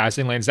disruption of the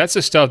passing lanes, that's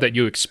the stuff that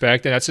you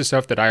expect. And that's the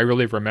stuff that I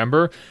really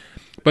remember.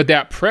 But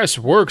that press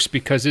works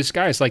because this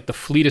guy is like the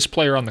fleetest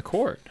player on the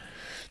court.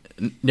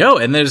 No,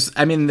 and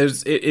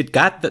it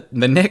got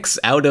the Knicks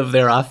out of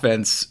their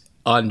offense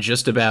on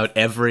just about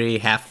every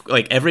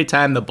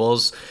time the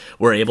Bulls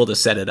were able to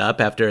set it up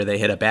after they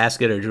hit a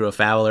basket or drew a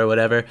foul or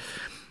whatever.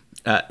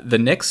 The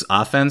Knicks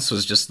offense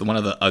was just one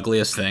of the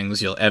ugliest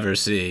things you'll ever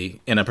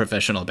see in a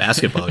professional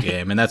basketball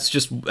game. And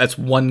that's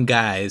one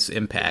guy's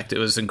impact. It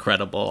was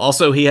incredible.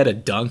 Also, he had a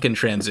dunk in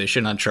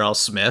transition on Charles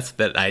Smith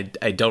that I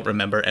don't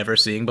remember ever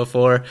seeing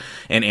before.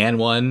 And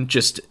one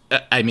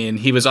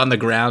he was on the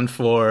ground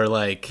for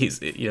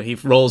he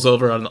rolls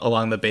over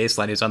along the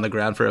baseline. He's on the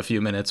ground for a few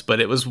minutes,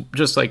 but it was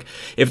just like,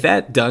 if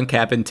that dunk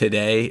happened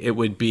today, it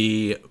would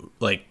be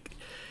like,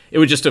 it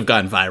would just have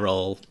gone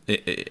viral,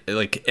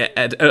 like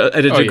at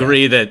a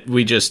degree that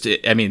we just.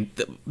 I mean,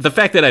 the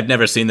fact that I've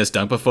never seen this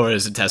dunk before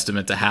is a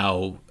testament to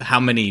how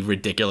many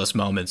ridiculous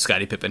moments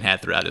Scottie Pippen had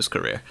throughout his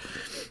career.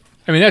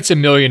 I mean, that's a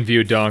million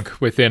view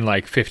dunk within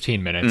like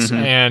 15 minutes.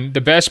 Mm-hmm. And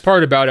the best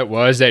part about it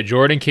was that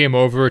Jordan came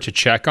over to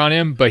check on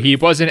him, but he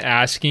wasn't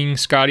asking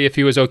Scottie if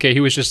he was okay. He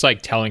was just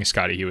like telling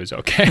Scottie he was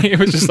okay. It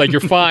was just like,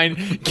 you're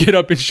fine, get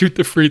up and shoot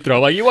the free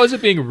throw. Like, he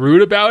wasn't being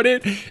rude about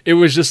it. It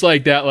was just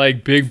like that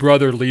like big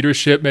brother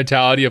leadership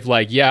mentality of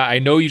like, yeah, I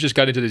know you just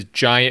got into this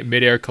giant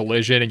midair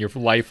collision and your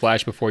light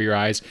flashed before your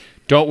eyes.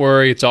 Don't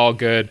worry, it's all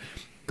good.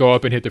 Go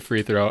up and hit the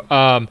free throw.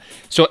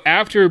 So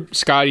after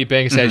Scottie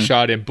banks that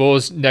shot in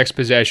Bulls' next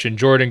possession,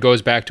 Jordan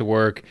goes back to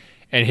work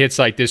and hits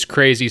like this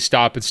crazy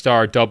stop and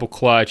start double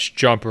clutch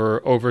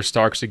jumper over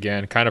Starks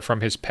again, kind of from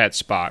his pet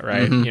spot,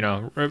 right? Mm-hmm. You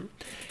know,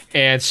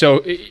 and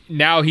so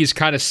now he's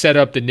kind of set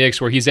up the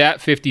Knicks where he's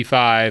at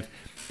 55.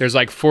 There's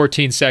like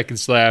 14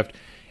 seconds left,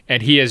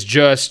 and he has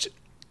just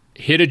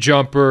hit a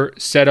jumper,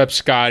 set up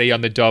Scottie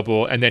on the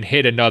double, and then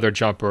hit another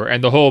jumper.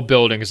 And the whole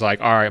building is like,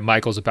 all right,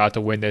 Michael's about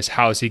to win this.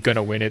 How is he going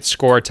to win it?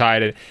 Score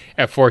tied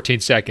at 14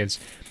 seconds.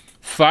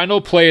 Final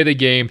play of the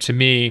game, to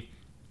me,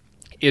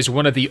 is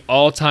one of the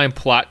all-time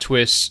plot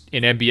twists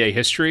in NBA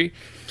history.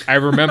 I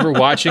remember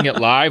watching it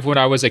live when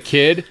I was a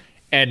kid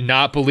and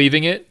not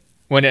believing it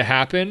when it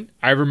happened.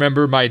 I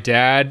remember my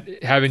dad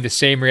having the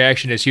same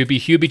reaction as Hubie.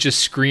 Hubie just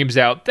screams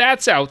out,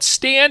 "That's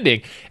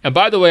outstanding." And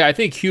by the way, I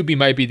think Hubie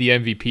might be the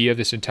MVP of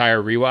this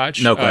entire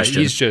rewatch. No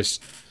question. He's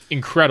just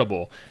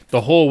incredible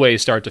the whole way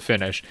start to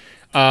finish.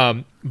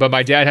 But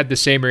my dad had the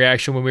same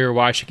reaction when we were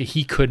watching it.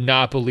 He could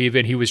not believe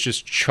it. He was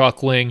just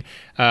chuckling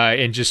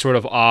and just sort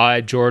of awe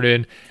at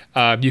Jordan.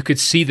 You could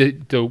see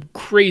the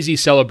crazy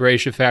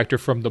celebration factor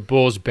from the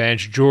Bulls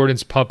bench.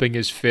 Jordan's pumping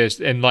his fist,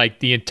 and like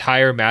the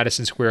entire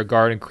Madison Square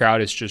Garden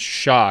crowd is just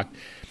shocked.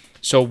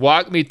 So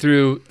walk me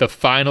through the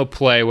final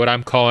play, what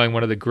I'm calling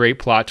one of the great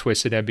plot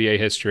twists in NBA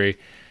history.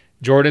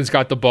 Jordan's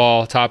got the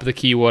ball, top of the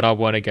key,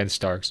 one-on-one against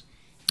Starks.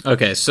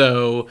 Okay,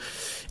 so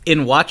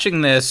in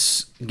watching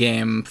this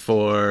game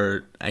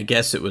for, I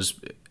guess it was,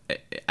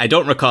 I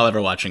don't recall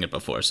ever watching it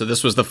before. So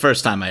this was the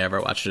first time I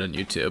ever watched it on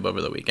YouTube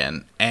over the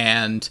weekend.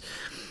 And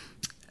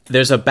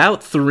there's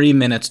about 3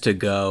 minutes to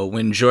go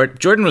when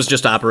Jordan was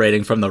just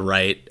operating from the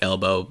right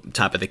elbow,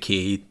 top of the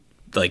key,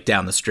 like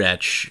down the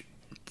stretch,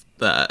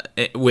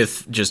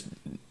 with just,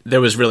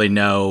 there was really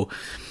no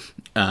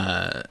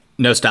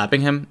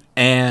stopping him.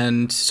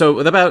 And so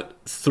with about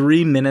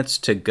 3 minutes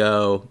to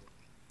go,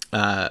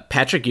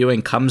 Patrick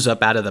Ewing comes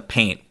up out of the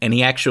paint and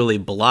he actually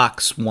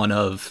blocks one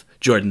of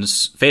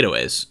Jordan's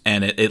fadeaways,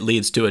 and it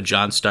leads to a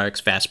John Starks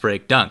fast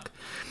break dunk.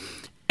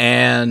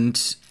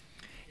 And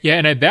yeah,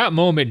 and at that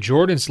moment,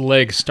 Jordan's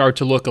legs start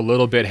to look a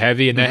little bit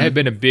heavy, and that had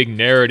been a big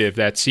narrative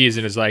that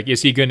season. Is like,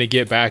 is he going to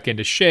get back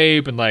into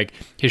shape? And like,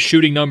 his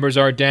shooting numbers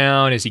are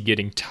down. Is he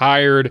getting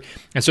tired?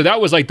 And so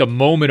that was like the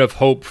moment of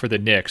hope for the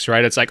Knicks,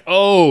 right? It's like,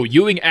 oh,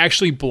 Ewing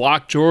actually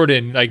blocked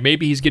Jordan. Like,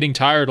 maybe he's getting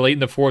tired late in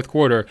the fourth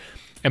quarter.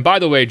 And by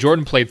the way,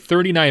 Jordan played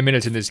 39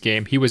 minutes in this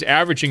game. He was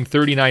averaging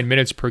 39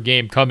 minutes per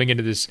game coming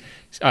into this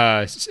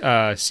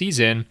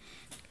season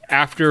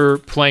after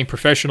playing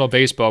professional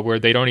baseball where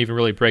they don't even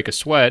really break a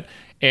sweat.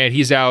 And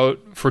he's out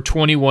for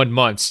 21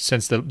 months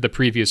since the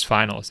previous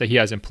finals that he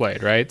hasn't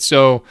played, right?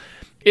 So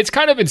it's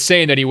kind of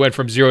insane that he went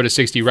from 0 to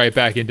 60 right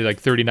back into like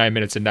 39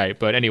 minutes a night.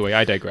 But anyway,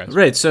 I digress.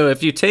 Right. So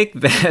if you take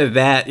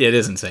that it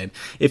is insane.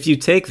 If you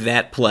take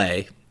that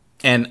play,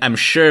 and I'm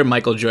sure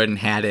Michael Jordan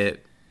had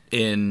it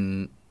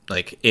in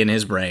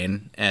his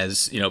brain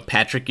as, you know,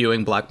 Patrick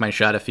Ewing blocked my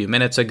shot a few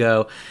minutes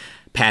ago.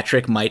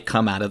 Patrick might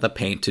come out of the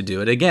paint to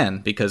do it again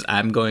because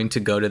I'm going to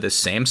go to the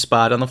same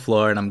spot on the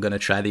floor and I'm going to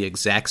try the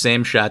exact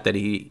same shot that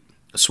he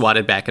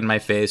swatted back in my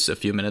face a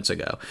few minutes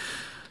ago.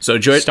 So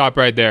Jordan, stop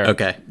right there.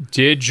 Okay.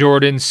 Did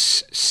Jordan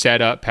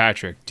set up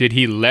Patrick? Did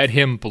he let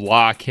him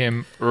block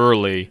him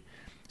early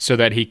so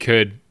that he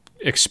could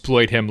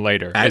exploit him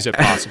later? Is it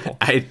possible?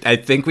 I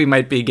think we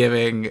might be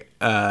giving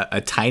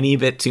a tiny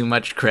bit too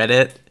much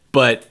credit,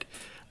 but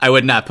I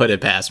would not put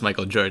it past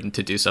Michael Jordan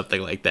to do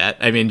something like that.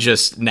 I mean,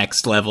 just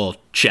next level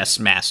chess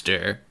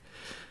master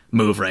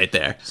move right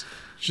there.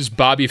 Just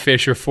Bobby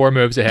Fischer 4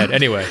 moves ahead.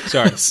 Anyway,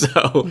 sorry.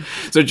 So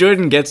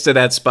Jordan gets to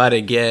that spot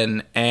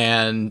again,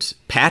 and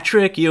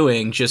Patrick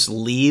Ewing just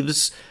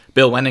leaves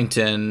Bill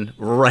Wennington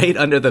right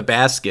under the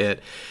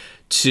basket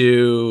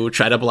to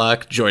try to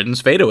block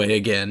Jordan's fadeaway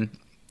again.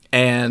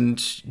 And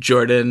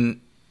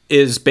Jordan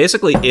is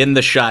basically in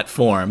the shot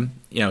form.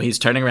 You know, he's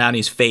turning around,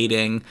 he's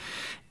fading,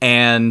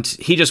 and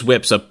he just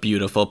whips a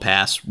beautiful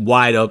pass,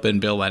 wide open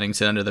Bill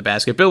Wennington under the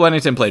basket. Bill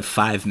Wennington played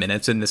 5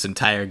 minutes in this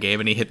entire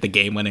game, and he hit the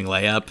game-winning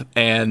layup.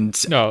 And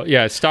no,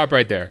 yeah, stop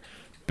right there.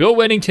 Bill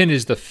Wennington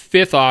is the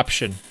fifth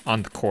option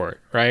on the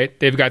court, right?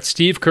 They've got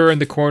Steve Kerr in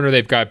the corner.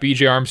 They've got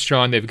B.J.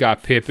 Armstrong. They've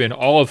got Pippen,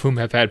 all of whom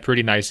have had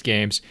pretty nice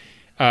games.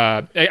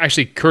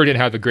 Actually, Kerr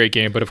didn't have a great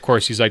game, but of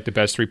course he's like the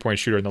best three-point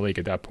shooter in the league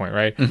at that point,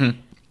 right? Mm-hmm.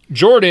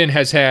 Jordan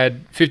has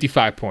had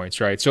 55 points,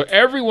 right? So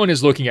everyone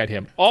is looking at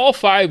him. All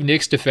 5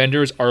 Knicks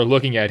defenders are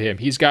looking at him.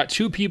 He's got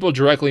 2 people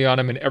directly on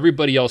him and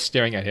everybody else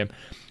staring at him.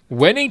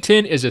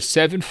 Wennington is a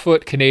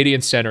 7-foot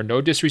Canadian center, no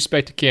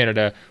disrespect to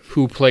Canada,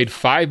 who played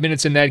 5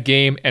 minutes in that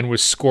game and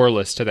was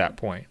scoreless to that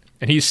point.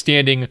 And he's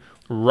standing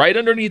right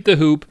underneath the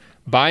hoop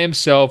by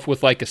himself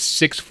with like a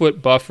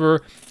 6-foot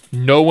buffer,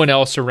 no one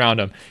else around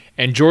him.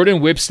 And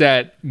Jordan whips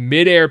that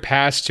midair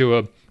pass to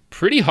him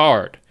pretty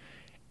hard.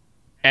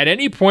 At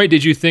any point,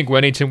 did you think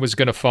Wennington was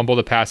going to fumble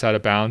the pass out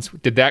of bounds?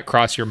 Did that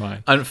cross your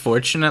mind?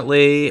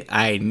 Unfortunately,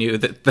 I knew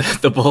that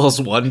the Bulls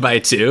won by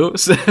 2.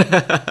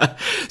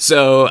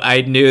 So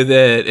I knew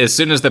that as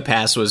soon as the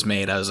pass was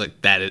made, I was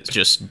like, that is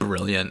just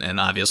brilliant. And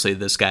obviously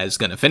this guy's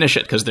going to finish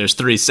it because there's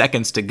 3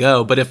 seconds to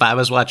go. But if I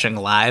was watching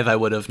live, I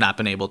would have not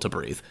been able to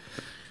breathe.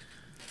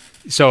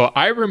 So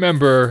I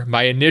remember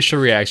my initial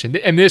reaction,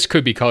 and this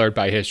could be colored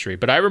by history,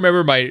 but I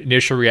remember my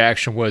initial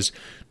reaction was,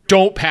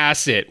 don't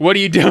pass it. What are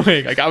you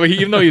doing? Like,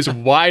 even though he was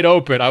wide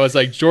open, I was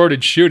like, Jordan,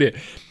 shoot it.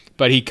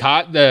 But he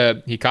caught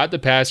the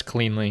pass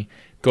cleanly,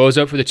 goes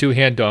up for the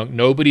 2-hand dunk.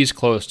 Nobody's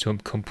close to him,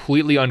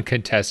 completely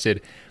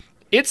uncontested.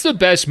 It's the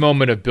best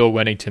moment of Bill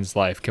Wennington's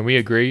life. Can we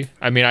agree?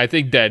 I mean, I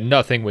think that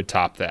nothing would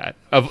top that.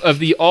 Of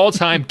the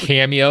all-time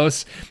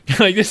cameos,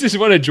 like, this is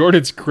one of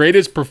Jordan's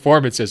greatest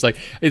performances. Like,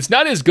 it's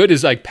not as good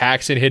as like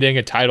Paxson hitting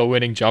a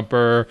title-winning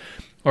jumper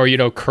or, you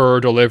know, Kerr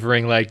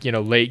delivering like, you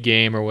know, late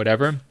game or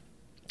whatever.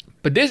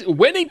 But this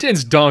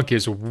Wennington's dunk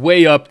is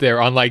way up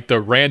there on like the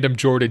random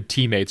Jordan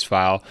teammates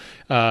file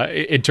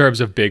in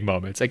terms of big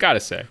moments. I gotta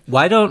say,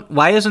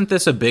 why isn't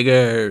this a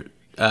bigger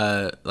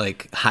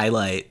like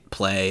highlight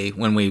play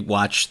when we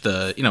watch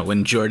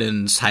when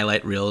Jordan's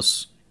highlight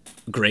reels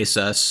grace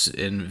us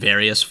in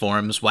various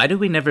forms? Why do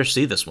we never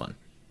see this one?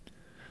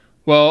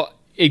 Well,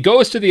 it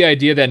goes to the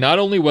idea that not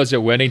only was it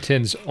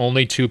Wennington's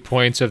only 2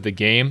 points of the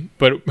game,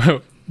 but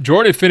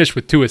Jordan finished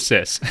with 2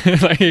 assists.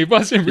 Like, he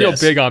wasn't real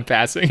big on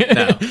passing.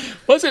 No.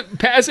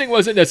 Passing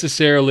wasn't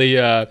necessarily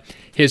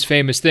his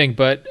famous thing,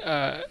 but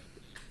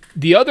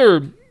the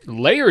other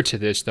layer to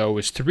this, though,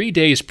 was 3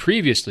 days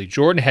previously,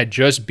 Jordan had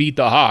just beat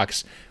the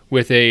Hawks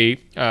with a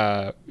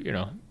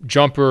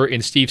jumper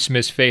in Steve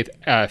Smith's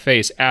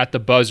face at the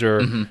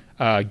buzzer,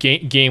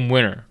 game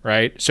winner,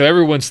 right? So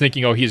everyone's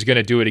thinking, oh, he's going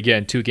to do it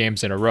again 2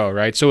 games in a row,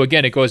 right? So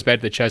again, it goes back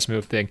to the chess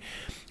move thing.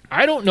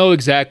 I don't know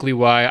exactly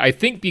why. I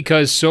think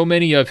because so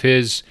many of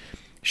his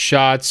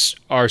shots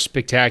are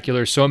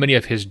spectacular, so many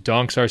of his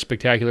dunks are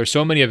spectacular,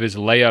 so many of his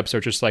layups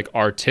are just like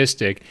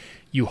artistic.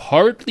 You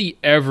hardly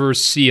ever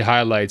see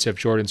highlights of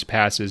Jordan's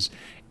passes.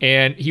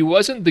 And he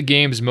wasn't the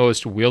game's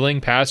most willing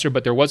passer,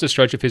 but there was a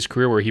stretch of his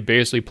career where he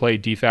basically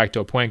played de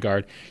facto point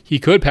guard. He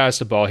could pass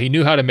the ball. He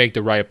knew how to make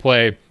the right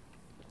play.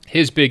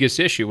 His biggest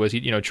issue was,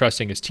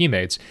 trusting his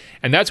teammates.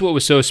 And that's what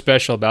was so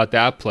special about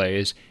that play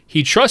is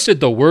he trusted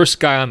the worst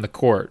guy on the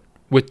court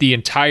with the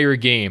entire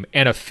game,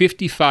 and a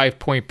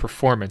 55-point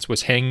performance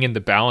was hanging in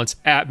the balance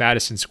at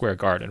Madison Square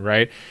Garden,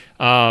 right?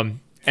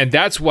 And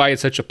that's why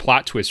it's such a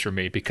plot twist for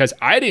me, because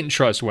I didn't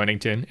trust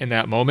Wennington in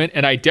that moment,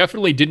 and I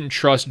definitely didn't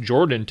trust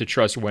Jordan to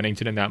trust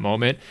Wennington in that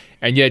moment,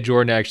 and yet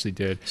Jordan actually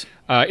did.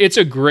 It's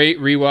a great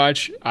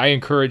rewatch. I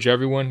encourage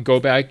everyone, go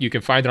back. You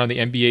can find it on the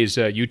NBA's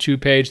YouTube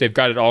page. They've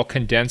got it all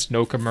condensed,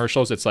 no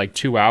commercials. It's like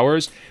 2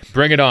 hours.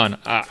 Bring it on.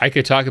 I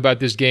could talk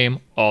about this game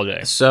all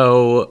day.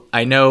 So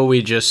I know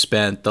we just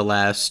spent the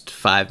last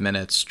 5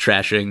 minutes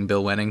trashing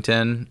Bill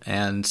Wennington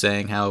and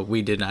saying how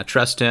we did not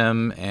trust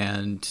him,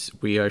 and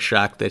we are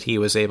shocked that he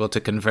was able to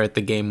convert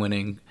the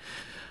game-winning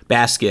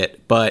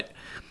basket. But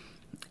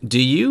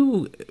do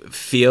you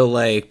feel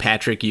like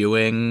Patrick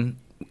Ewing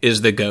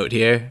is the GOAT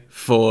here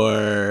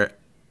for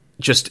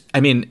just,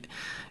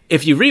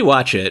 if you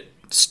rewatch it,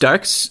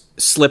 Starks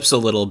slips a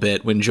little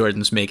bit when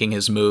Jordan's making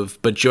his move,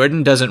 but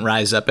Jordan doesn't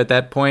rise up at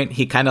that point.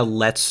 He kind of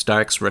lets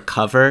Starks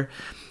recover.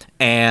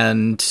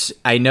 And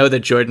I know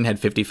that Jordan had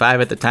 55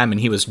 at the time, and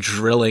he was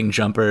drilling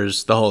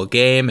jumpers the whole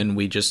game. And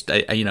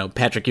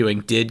Patrick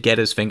Ewing did get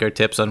his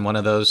fingertips on one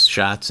of those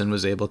shots and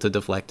was able to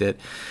deflect it.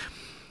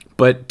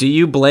 But do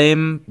you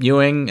blame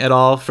Ewing at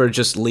all for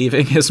just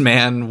leaving his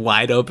man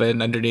wide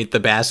open underneath the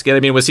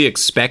basket? Was he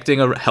expecting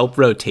a help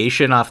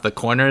rotation off the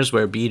corners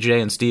where BJ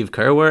and Steve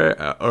Kerr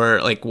were? Or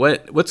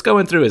what's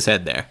going through his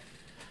head there?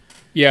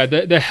 Yeah,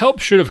 the help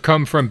should have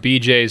come from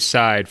BJ's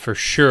side for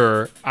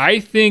sure. I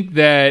think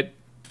that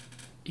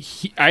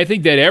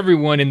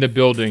everyone in the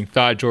building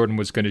thought Jordan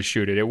was going to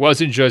shoot it. It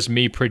wasn't just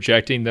me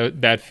projecting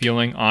that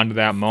feeling onto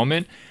that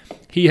moment.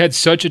 He had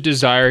such a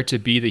desire to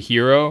be the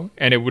hero,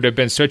 and it would have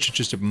been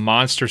just a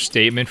monster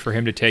statement for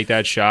him to take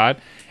that shot.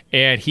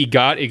 And he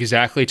got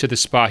exactly to the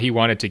spot he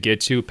wanted to get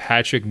to.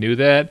 Patrick knew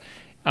that.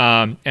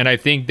 And I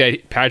think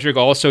that Patrick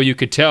also, you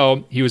could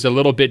tell, he was a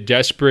little bit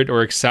desperate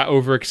or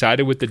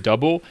overexcited with the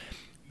double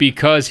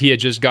because he had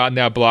just gotten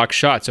that block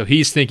shot. So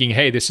he's thinking,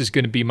 hey, this is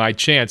going to be my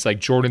chance. Like,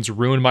 Jordan's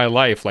ruined my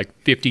life like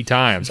 50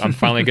 times. I'm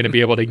finally going to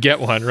be able to get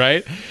one,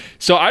 right?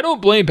 So I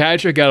don't blame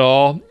Patrick at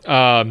all.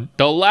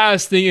 The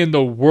last thing in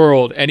the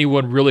world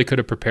anyone really could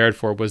have prepared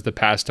for was the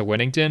pass to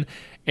Wennington.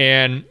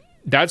 And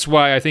that's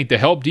why I think the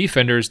help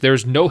defenders,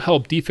 there's no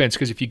help defense,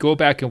 because if you go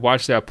back and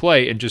watch that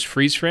play and just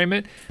freeze frame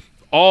it,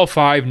 all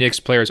 5 Knicks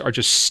players are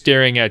just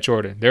staring at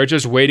Jordan. They're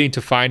just waiting to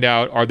find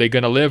out, are they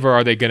going to live or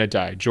are they going to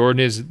die?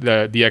 Jordan is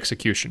the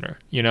executioner,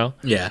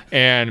 Yeah.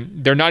 And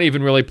they're not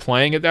even really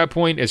playing at that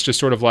point. It's just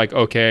sort of like,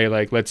 okay,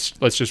 like let's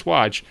just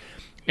watch.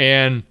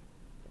 And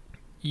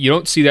you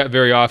don't see that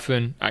very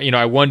often.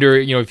 I wonder,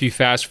 if you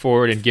fast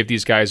forward and give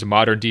these guys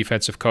modern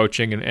defensive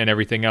coaching and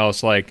everything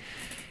else, do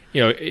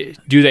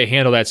they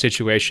handle that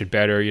situation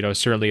better?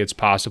 Certainly it's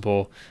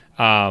possible.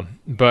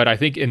 But I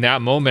think in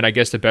that moment, I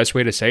guess the best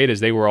way to say it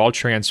is they were all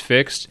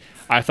transfixed.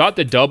 I thought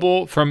the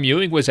double from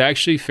Ewing was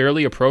actually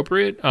fairly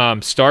appropriate.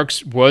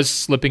 Starks was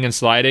slipping and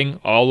sliding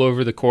all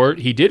over the court.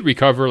 He did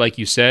recover, like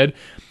you said,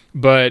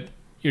 but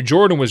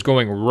Jordan was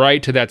going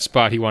right to that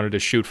spot he wanted to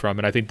shoot from,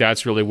 and I think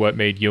that's really what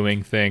made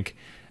Ewing think,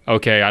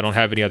 okay, I don't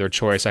have any other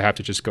choice. I have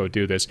to just go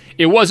do this.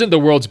 It wasn't the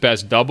world's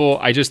best double.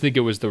 I just think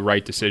it was the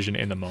right decision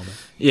in the moment.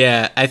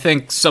 Yeah, I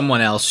think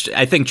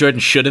Jordan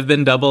should have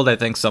been doubled. I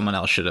think someone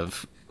else should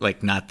have,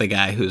 not the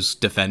guy who's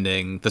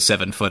defending the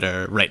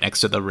 7-footer right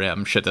next to the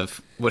rim, should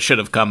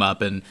have come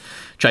up and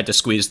tried to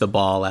squeeze the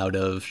ball out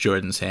of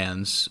Jordan's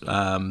hands.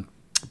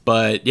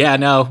 But yeah,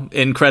 no,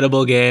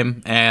 incredible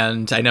game.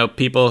 And I know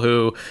people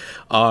who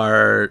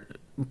are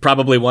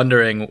probably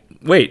wondering,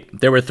 wait,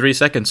 there were 3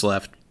 seconds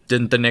left.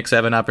 Didn't the Knicks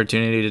have an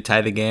opportunity to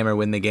tie the game or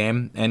win the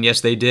game? And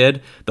yes, they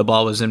did. The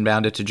ball was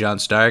inbounded to John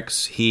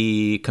Starks.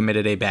 He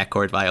committed a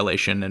backcourt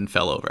violation and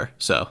fell over.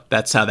 So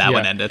that's how that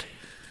one ended.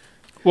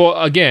 Well,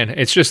 again,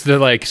 it's just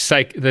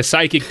the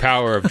psychic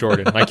power of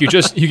Jordan. You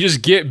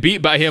just get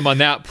beat by him on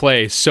that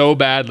play so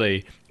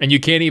badly, And you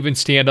can't even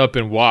stand up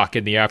and walk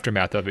in the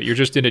aftermath of it. You're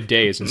just in a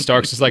daze. And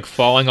Starks is like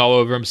falling all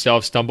over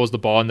himself, stumbles the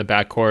ball in the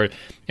backcourt,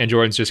 and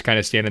Jordan's just kind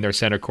of standing there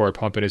center court,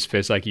 pumping his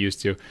fist like he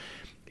used to.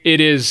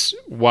 It is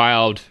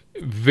wild.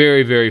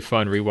 Very, very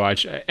fun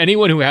rewatch.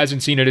 Anyone who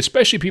hasn't seen it,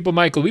 especially people,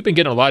 Michael, we've been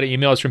getting a lot of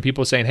emails from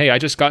people saying, hey, I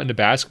just got into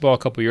basketball a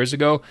couple years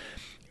ago.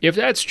 If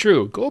that's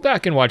true, go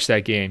back and watch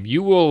that game.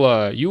 You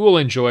will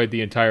enjoy the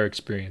entire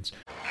experience.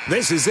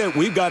 This is it.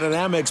 We've got an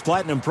Amex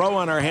Platinum Pro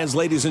on our hands,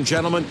 ladies and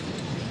gentlemen.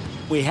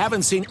 We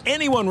haven't seen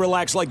anyone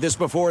relax like this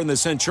before in the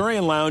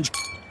Centurion Lounge.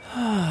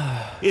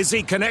 Is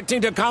he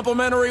connecting to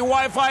complimentary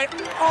Wi-Fi?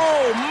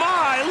 Oh,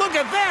 my! Look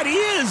at that! He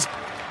is!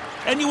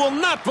 And you will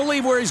not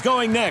believe where he's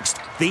going next.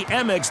 The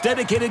Amex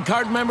dedicated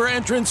card member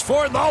entrance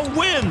for the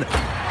win.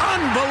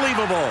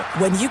 Unbelievable.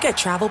 When you get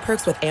travel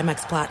perks with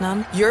Amex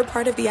Platinum, you're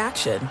part of the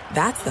action.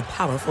 That's the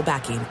powerful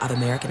backing of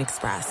American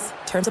Express.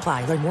 Terms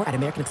apply. Learn more at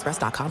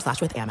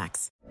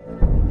americanexpress.com/withAmex.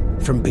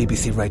 From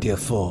BBC Radio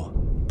 4,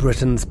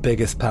 Britain's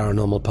biggest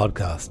paranormal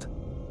podcast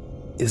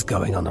is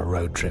going on a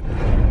road trip.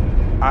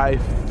 I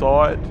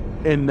thought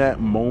in that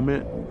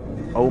moment,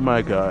 oh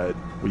my God,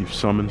 we've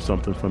summoned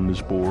something from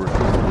this board.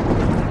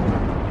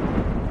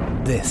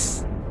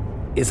 This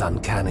is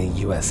Uncanny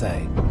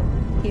USA.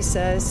 He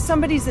says,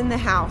 somebody's in the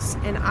house,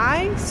 and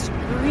I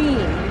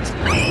screamed.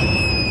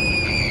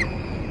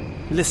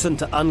 Listen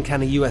to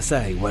Uncanny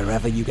USA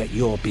wherever you get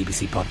your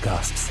BBC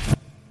podcasts,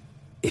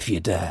 if you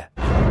dare.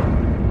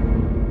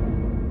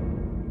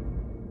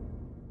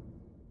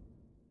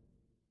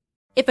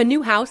 If a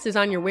new house is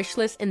on your wish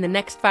list in the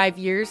next 5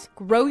 years,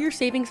 grow your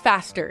savings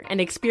faster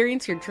and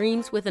experience your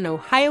dreams with an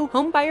Ohio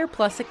Homebuyer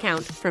Plus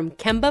account from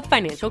Kemba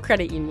Financial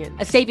Credit Union.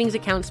 A savings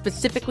account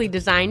specifically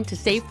designed to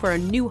save for a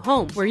new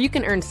home, where you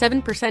can earn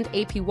 7%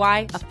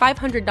 APY, a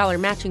 $500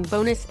 matching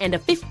bonus, and a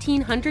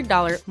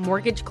 $1,500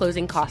 mortgage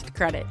closing cost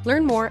credit.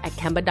 Learn more at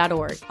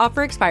Kemba.org.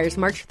 Offer expires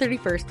March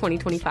 31st,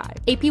 2025.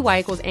 APY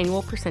equals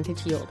annual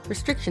percentage yield.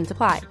 Restrictions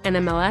apply.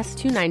 NMLS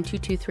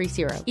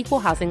 292230. Equal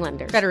housing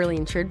lender. Federally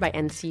insured by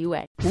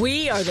NCUA.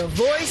 We are the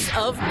voice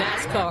of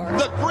NASCAR.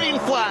 The green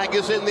flag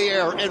is in the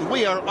air, and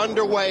we are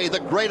underway.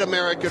 The great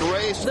American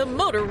race. The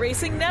Motor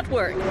Racing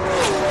Network.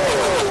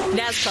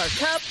 NASCAR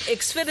Cup,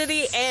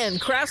 Xfinity, and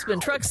Craftsman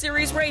Truck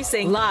Series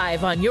Racing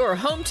live on your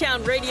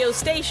hometown radio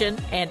station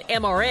and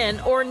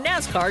MRN or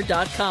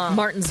NASCAR.com.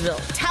 Martinsville,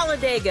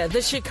 Talladega,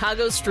 the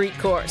Chicago Street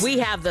Course. We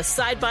have the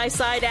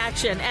side-by-side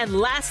action and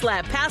last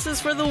lap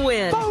passes for the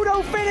win.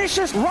 Photo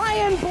finishes.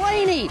 Ryan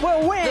Blaney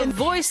will win. The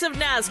voice of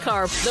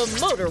NASCAR, the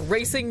Motor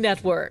Racing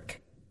Network.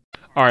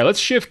 All right, let's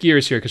shift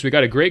gears here because we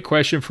got a great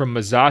question from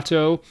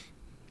Masato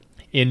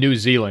in New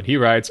Zealand. He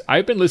writes,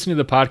 I've been listening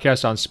to the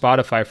podcast on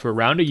Spotify for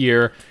around a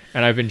year,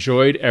 and I've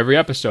enjoyed every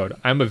episode.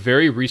 I'm a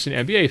very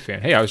recent NBA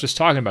fan. Hey, I was just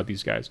talking about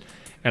these guys.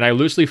 And I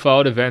loosely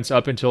followed events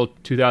up until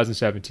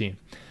 2017.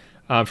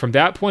 From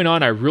that point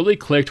on, I really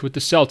clicked with the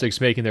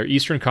Celtics making their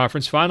Eastern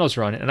Conference Finals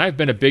run, and I've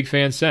been a big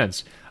fan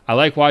since. I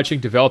like watching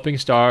developing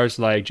stars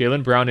like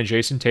Jaylen Brown and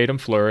Jason Tatum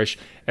flourish,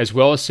 as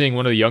well as seeing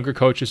one of the younger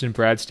coaches in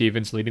Brad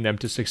Stevens leading them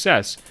to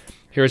success.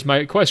 Here's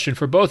my question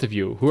for both of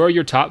you. Who are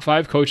your top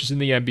 5 coaches in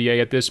the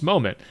NBA at this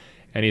moment?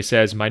 And he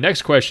says, my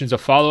next question is a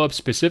follow-up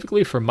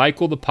specifically for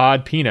Michael the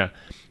Pod Pina.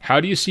 How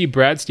do you see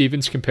Brad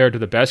Stevens compared to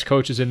the best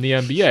coaches in the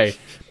NBA?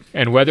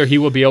 And whether he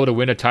will be able to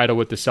win a title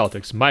with the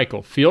Celtics.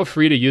 Michael, feel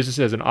free to use this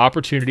as an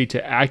opportunity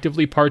to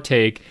actively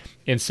partake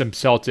in some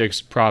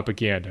Celtics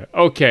propaganda.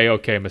 Okay,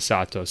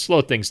 Masato,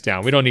 slow things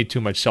down. We don't need too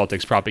much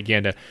Celtics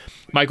propaganda.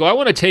 Michael, I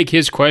want to take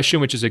his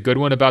question, which is a good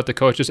one about the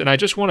coaches, and I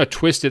just want to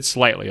twist it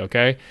slightly,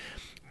 okay?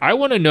 I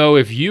want to know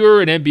if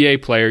you're an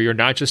NBA player, you're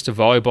not just a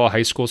volleyball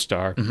high school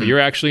star, but you're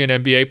actually an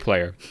NBA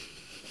player.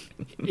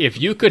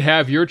 If you could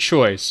have your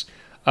choice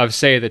of,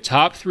 say, the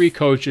top 3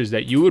 coaches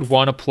that you would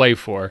want to play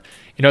for,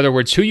 in other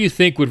words, who you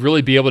think would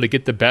really be able to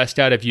get the best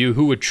out of you,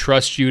 who would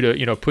trust you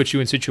to, put you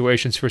in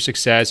situations for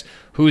success,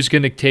 who's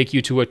going to take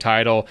you to a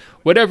title,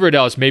 whatever it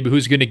else, maybe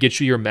who's going to get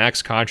you your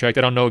max contract.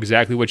 I don't know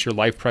exactly what your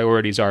life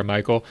priorities are,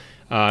 Michael.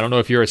 I don't know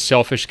if you're a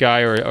selfish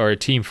guy or a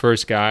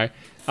team-first guy.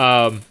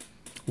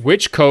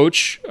 Which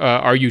coach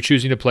are you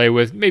choosing to play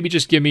with? Maybe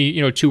just give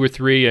me, 2 or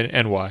 3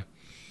 and why.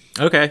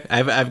 Okay,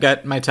 I've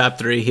got my top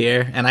 3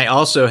 here, and I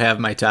also have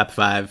my top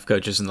 5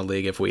 coaches in the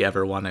league if we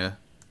ever want to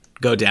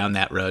go down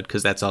that road,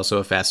 because that's also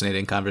a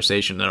fascinating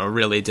conversation and a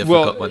really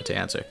difficult one to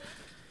answer.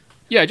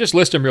 Yeah, just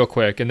list them real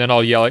quick, and then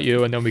I'll yell at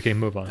you, and then we can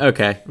move on.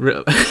 Okay,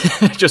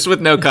 just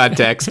with no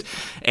context,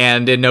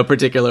 and in no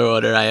particular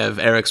order, I have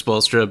Eric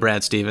Spoelstra,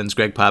 Brad Stevens,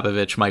 Greg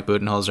Popovich, Mike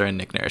Budenholzer, and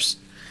Nick Nurse.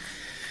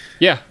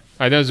 Yeah,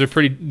 those are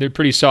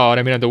pretty solid.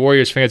 I mean, the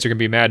Warriors fans are going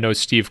to be mad. No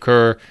Steve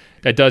Kerr.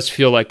 That does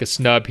feel like a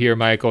snub here,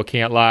 Michael.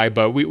 Can't lie,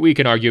 but we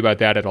can argue about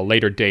that at a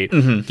later date.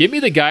 Mm-hmm. Give me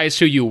the guys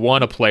who you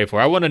want to play for.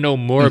 I want to know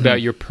more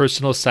about your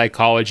personal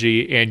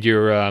psychology and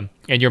your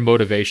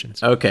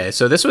motivations. Okay,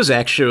 so this was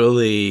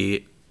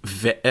actually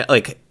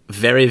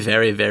very,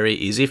 very, very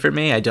easy for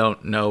me. I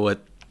don't know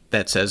what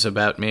that says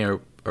about me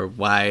or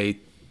why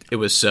it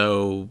was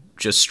so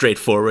just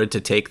straightforward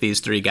to take these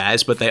 3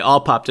 guys, but they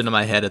all popped into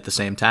my head at the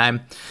same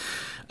time.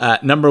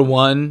 Number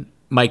 1,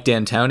 Mike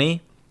D'Antoni.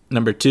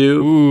 Number 2.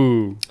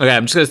 Ooh. Okay,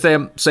 I'm just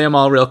going to say them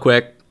all real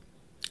quick,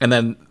 and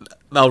then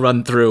I'll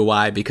run through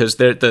why, because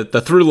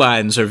the through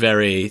lines are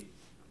very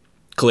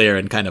clear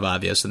and kind of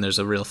obvious, and there's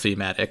a real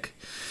thematic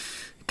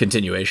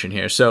continuation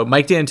here. So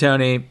Mike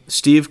D'Antoni,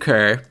 Steve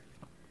Kerr,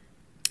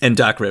 and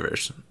Doc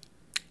Rivers.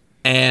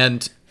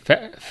 And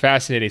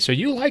fascinating. So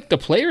you like the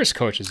players'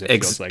 coaches, it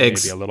feels like,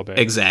 maybe a little bit.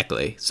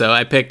 Exactly. So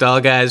I picked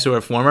all guys who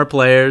are former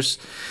players,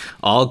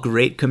 all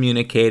great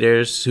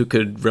communicators who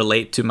could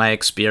relate to my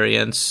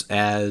experience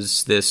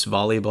as this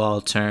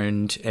volleyball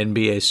turned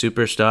NBA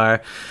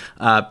superstar.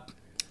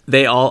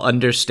 They all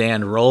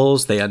understand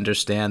roles. They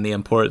understand the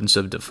importance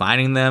of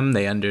defining them.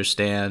 They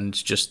understand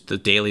just the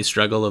daily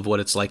struggle of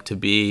what it's like to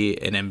be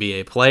an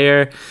NBA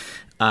player.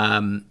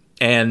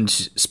 And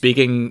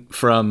speaking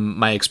from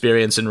my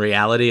experience in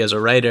reality as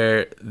a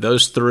writer,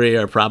 those 3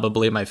 are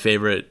probably my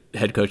favorite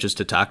head coaches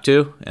to talk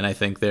to. And I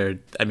think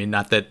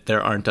not that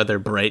there aren't other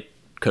bright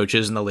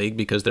coaches in the league,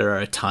 because there are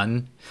a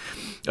ton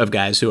of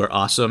guys who are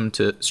awesome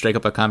to strike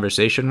up a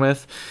conversation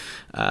with.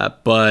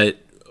 But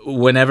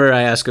whenever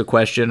I ask a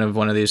question of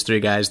one of these 3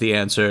 guys, the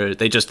answer,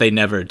 they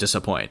never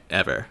disappoint,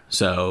 ever.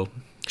 So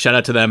shout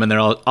out to them. And they're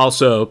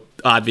also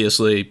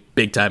obviously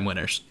big time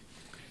winners.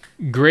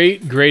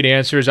 Great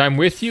answers. I'm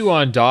with you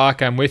on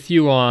Doc. I'm with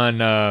you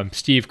on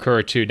Steve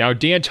Kerr too. Now,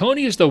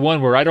 D'Antoni is the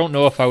one where I don't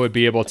know if I would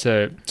be able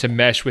to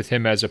mesh with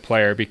him as a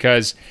player,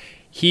 because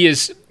he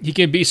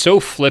can be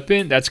so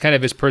flippant. That's kind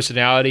of his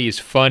personality. He's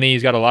funny.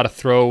 He's got a lot of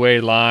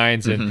throwaway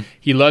lines, and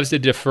he loves to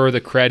defer the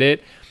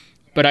credit.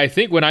 But I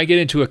think when I get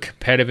into a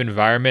competitive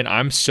environment,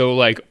 I'm so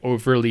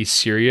overly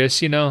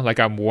serious,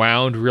 I'm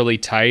wound really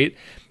tight.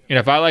 And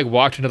if I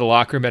walked into the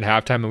locker room at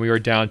halftime and we were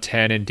down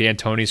 10 and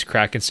D'Antoni's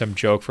cracking some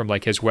joke from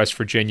his West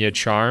Virginia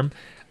charm,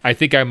 I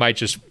think I might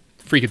just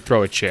freaking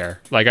throw a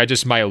chair. I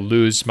just might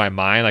lose my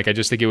mind. I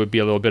just think it would be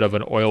a little bit of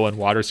an oil and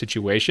water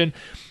situation.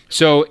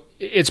 So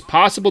it's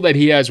possible that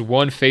he has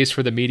one face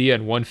for the media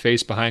and one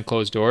face behind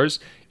closed doors,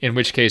 in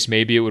which case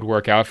maybe it would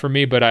work out for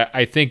me. But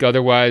I think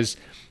otherwise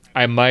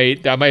that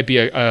might be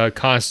a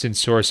constant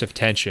source of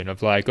tension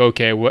of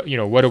okay,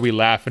 what are we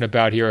laughing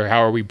about here? Or how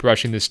are we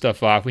brushing this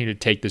stuff off? We need to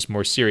take this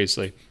more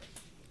seriously.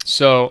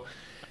 So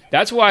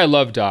that's why I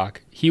love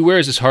Doc. He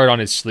wears his heart on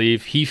his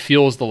sleeve. He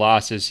feels the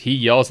losses. He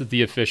yells at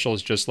the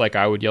officials just like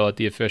I would yell at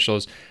the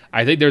officials.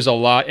 I think there's a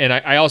lot, and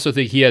I also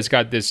think he has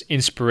got this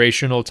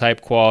inspirational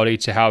type quality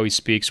to how he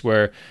speaks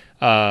where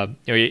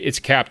it's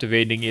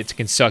captivating. It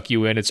can suck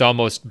you in. It's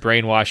almost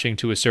brainwashing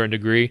to a certain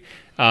degree.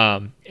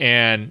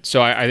 And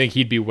so I think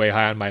he'd be way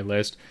high on my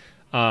list.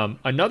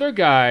 Another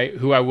guy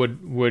who I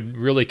would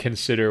really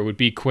consider would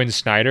be Quinn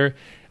Snyder.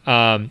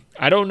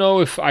 I don't know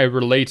if I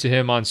relate to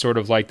him on sort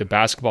of the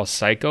basketball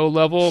psycho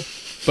level,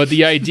 but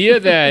the idea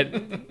that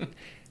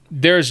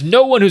there's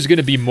no one who's going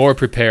to be more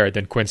prepared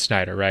than Quinn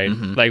Snyder, right?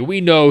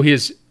 We know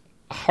his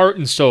heart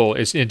and soul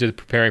is into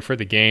preparing for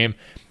the game.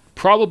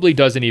 Probably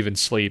doesn't even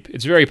sleep.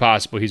 It's very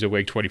possible he's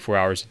awake 24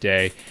 hours a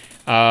day.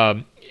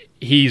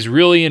 He's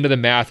really into the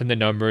math and the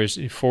numbers,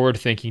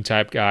 forward-thinking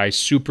type guy,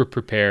 super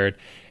prepared.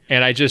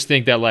 And I just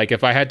think that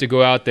if I had to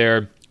go out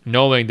there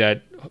knowing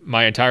that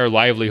my entire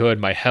livelihood,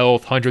 my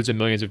health, hundreds of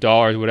millions of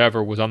dollars,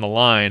 whatever, was on the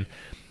line,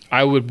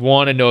 I would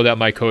want to know that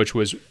my coach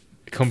was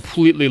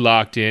completely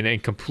locked in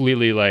and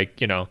completely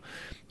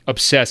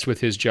obsessed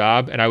with his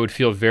job. And I would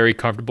feel very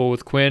comfortable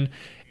with Quinn.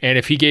 And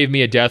if he gave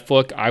me a death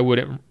look, I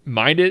wouldn't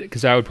mind it,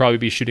 because I would probably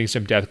be shooting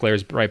some death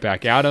glares right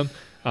back at him.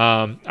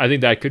 I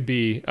think that could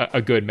be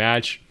a good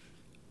match.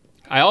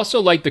 I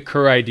also like the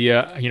Kerr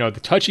idea. The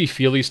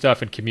touchy-feely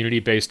stuff and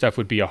community-based stuff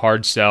would be a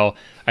hard sell.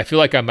 I feel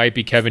like I might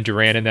be Kevin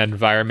Durant in that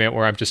environment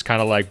where I'm just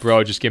kind of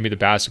bro, just give me the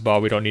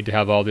basketball. We don't need to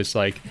have all this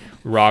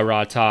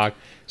rah-rah talk.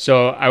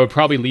 So I would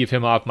probably leave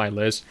him off my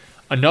list.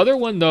 Another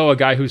one, though, a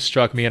guy who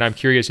struck me, and I'm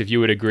curious if you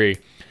would agree.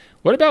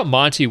 What about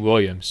Monty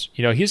Williams?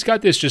 He's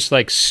got this just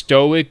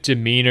stoic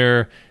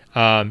demeanor.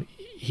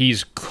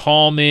 He's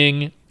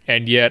calming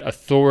and yet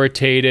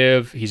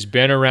authoritative. He's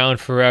been around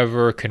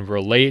forever, can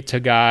relate to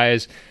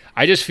guys.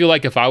 I just feel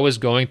like if I was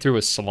going through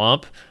a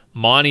slump,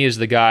 Monty is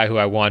the guy who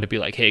I want to be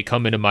hey,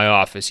 come into my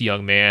office,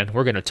 young man.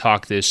 We're going to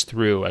talk this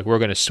through. We're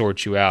going to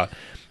sort you out.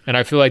 And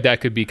I feel like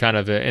that could be kind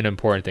of an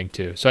important thing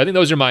too. So I think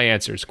those are my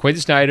answers. Quinn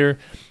Snyder,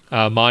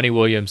 Monty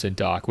Williams, and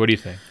Doc. What do you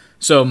think?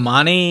 So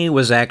Monty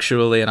was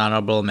actually an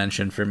honorable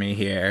mention for me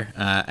here.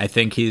 I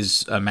think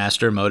he's a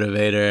master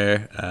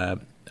motivator,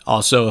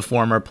 also a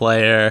former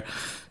player,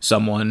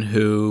 someone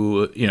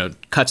who,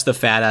 cuts the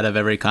fat out of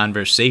every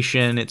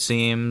conversation, it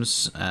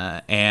seems.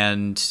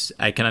 And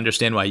I can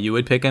understand why you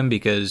would pick him,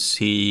 because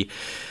he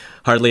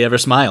hardly ever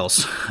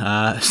smiles.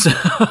 But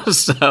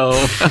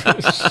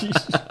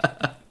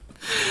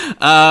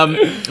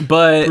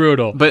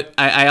brutal. But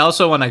I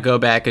also want to go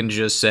back and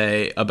just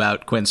say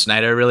about Quinn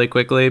Snyder really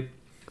quickly.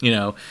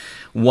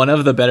 One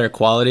of the better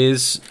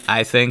qualities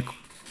I think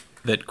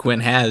that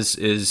Quinn has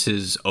is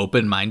his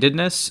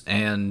open-mindedness.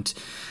 And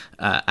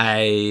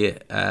I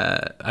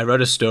wrote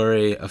a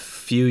story a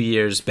few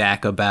years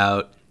back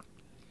about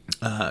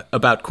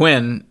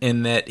Quinn,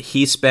 in that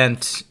he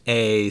spent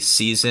a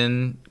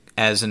season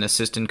as an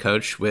assistant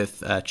coach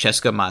with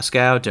CSKA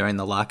Moscow during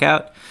the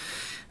lockout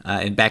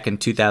back in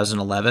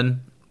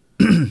 2011.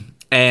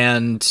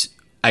 And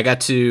I got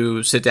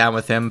to sit down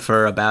with him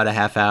for about a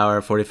half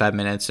hour, 45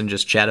 minutes, and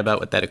just chat about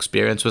what that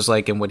experience was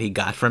like and what he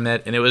got from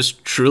it. And it was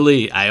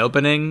truly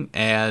eye-opening.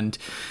 And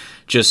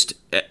just,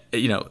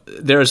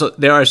 there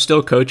are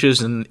still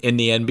coaches in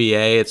the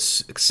NBA,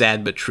 it's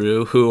sad but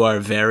true, who are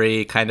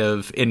very kind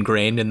of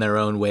ingrained in their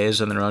own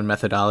ways and their own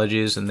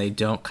methodologies, and they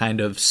don't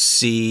kind of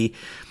see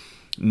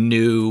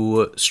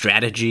new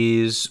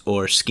strategies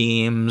or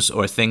schemes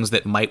or things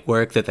that might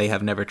work that they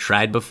have never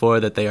tried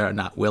before, that they are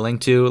not willing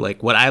to.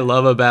 Like, what I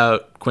love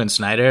about Quinn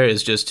Snyder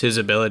is just his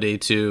ability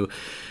to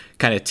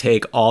kind of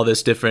take all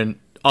these different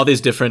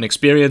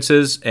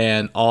experiences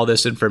and all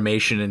this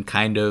information and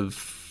kind of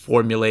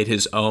formulate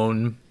his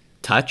own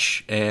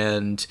touch,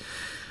 and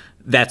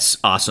that's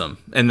awesome.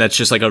 And that's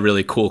just like a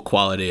really cool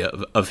quality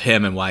of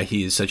him and why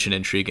he's such an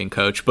intriguing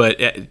coach. But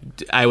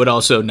I would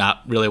also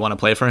not really want to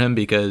play for him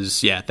because,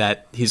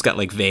 that he's got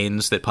like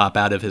veins that pop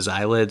out of his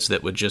eyelids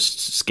that would just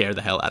scare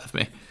the hell out of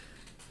me.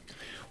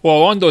 Well,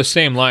 along those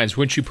same lines,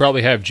 wouldn't you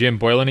probably have Jim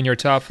Boylan in your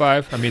top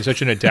 5? I mean,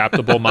 such an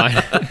adaptable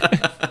mind.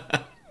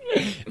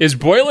 Is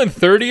Boylan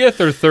 30th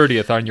or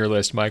 30th on your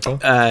list, Michael?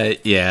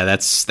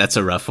 That's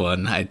a rough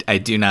one. I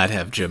do not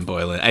have Jim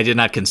Boylan. I did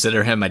not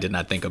consider him. I did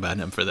not think about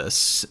him for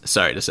this.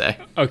 Sorry to say.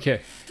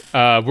 Okay.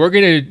 We're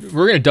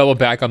gonna double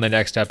back on the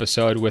next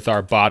episode with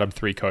our bottom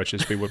 3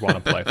 coaches we would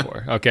want to play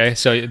for. Okay,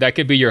 so that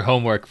could be your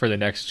homework for the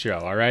next show.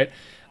 All right.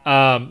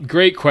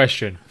 Great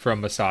question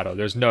from Masato.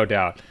 There's no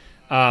doubt.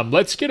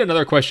 Let's get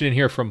another question in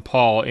here from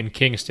Paul in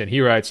Kingston.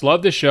 He writes,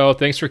 "Love the show.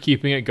 Thanks for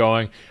keeping it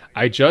going.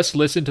 I just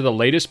listened to the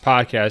latest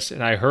podcast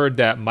and I heard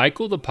that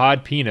Michael the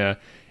Pod Pina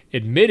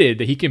admitted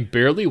that he can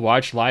barely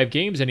watch live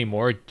games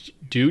anymore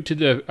due to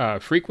the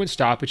frequent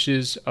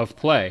stoppages of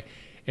play.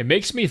 It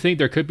makes me think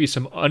there could be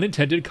some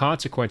unintended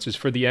consequences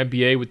for the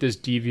NBA with this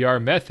DVR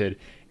method.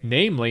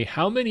 Namely,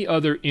 how many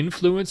other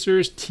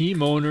influencers,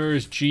 team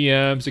owners,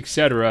 GMs,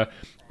 etc.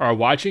 are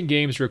watching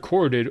games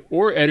recorded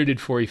or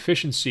edited for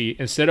efficiency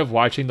instead of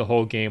watching the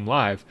whole game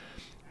live.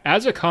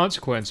 As a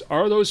consequence,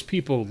 are those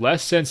people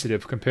less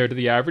sensitive compared to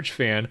the average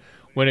fan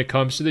when it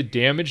comes to the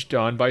damage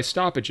done by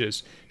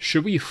stoppages?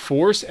 Should we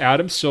force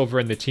Adam Silver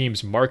and the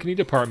team's marketing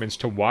departments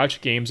to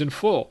watch games in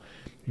full?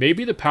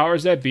 Maybe the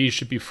powers that be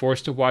should be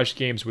forced to watch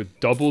games with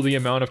double the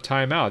amount of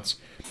timeouts.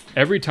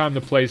 Every time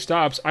the play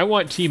stops, I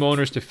want team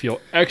owners to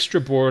feel extra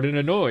bored and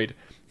annoyed.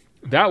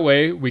 That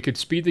way, we could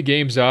speed the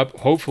games up,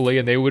 hopefully,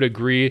 and they would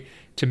agree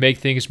to make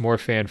things more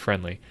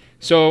fan-friendly."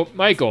 So,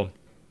 Michael,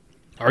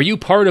 are you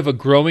part of a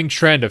growing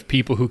trend of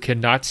people who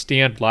cannot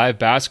stand live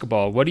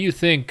basketball? What do you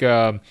think?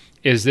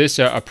 Is this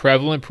a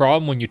prevalent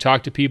problem when you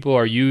talk to people?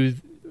 Are you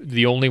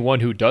the only one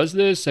who does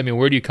this? I mean,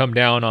 where do you come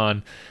down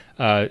on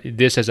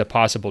this as a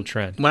possible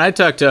trend? When I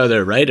talk to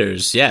other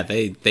writers,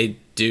 they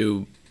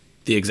do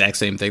the exact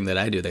same thing that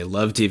I do. They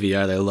love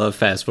DVR. They love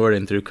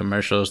fast-forwarding through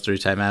commercials, through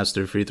timeouts,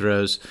 through free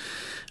throws.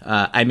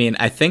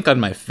 I think on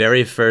my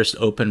very first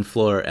open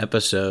floor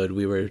episode,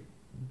 we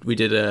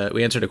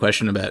answered a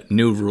question about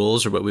new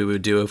rules or what we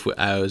would do if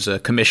I was a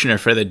commissioner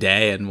for the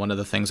day, and one of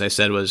the things I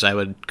said was I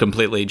would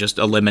completely just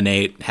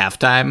eliminate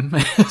halftime,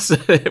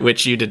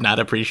 which you did not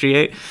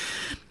appreciate.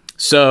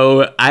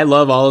 So I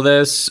love all of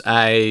this.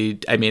 I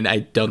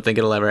don't think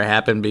it'll ever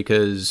happen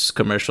because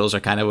commercials are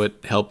kind of what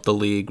help the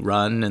league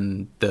run,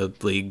 and the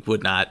league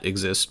would not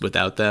exist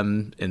without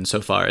them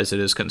insofar as it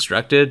is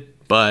constructed.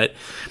 But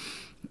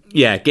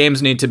yeah,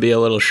 games need to be a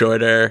little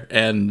shorter,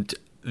 and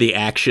the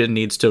action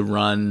needs to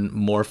run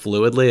more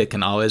fluidly. It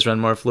can always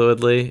run more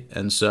fluidly,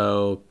 and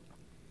so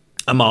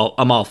I'm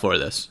all for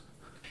this.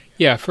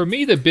 Yeah, for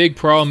me, the big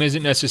problem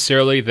isn't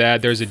necessarily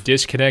that there's a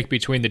disconnect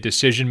between the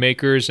decision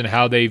makers and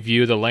how they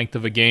view the length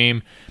of a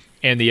game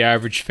and the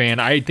average fan.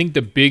 I think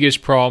the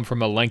biggest problem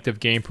from a length of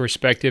game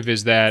perspective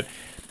is that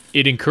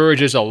it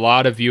encourages a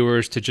lot of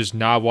viewers to just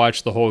not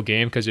watch the whole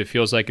game because it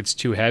feels like it's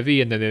too heavy,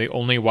 and then they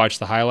only watch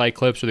the highlight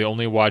clips or they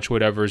only watch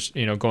whatever's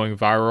going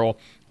viral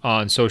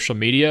on social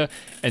media,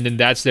 and then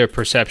that's their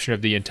perception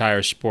of the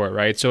entire sport,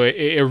 right? So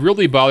it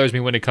really bothers me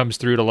when it comes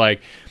through to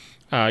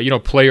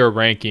player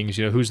rankings,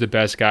 who's the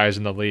best guys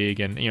in the league,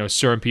 and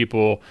certain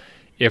people,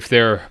 if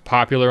they're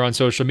popular on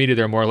social media,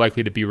 they're more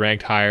likely to be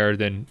ranked higher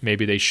than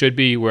maybe they should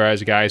be,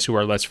 whereas guys who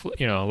are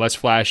less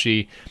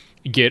flashy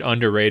get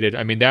underrated.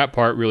 I mean, that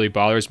part really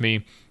bothers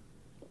me.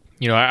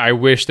 I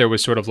wish there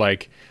was sort of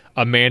like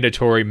a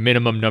mandatory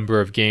minimum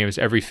number of games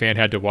every fan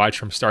had to watch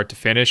from start to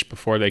finish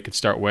before they could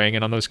start weighing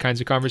in on those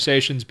kinds of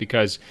conversations,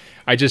 because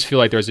I just feel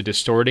like there's a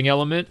distorting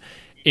element.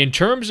 In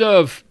terms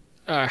of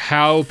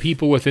how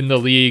people within the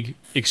league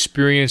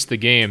experience the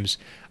games,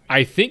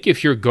 I think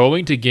if you're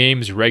going to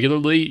games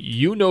regularly,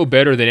 you know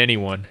better than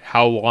anyone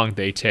how long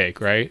they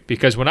take, right?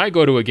 Because when I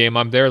go to a game,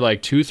 I'm there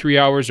like 2-3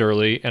 hours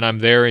early, and I'm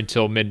there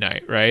until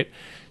midnight, right?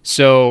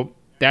 So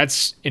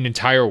that's an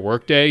entire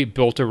workday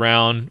built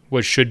around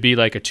what should be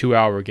like a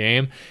 2-hour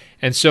game.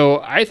 And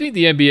so I think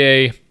the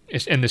NBA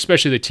and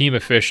especially the team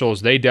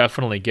officials, they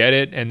definitely get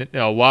it. And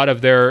a lot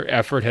of their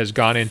effort has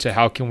gone into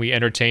how can we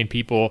entertain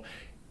people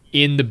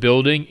in the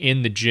building,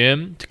 in the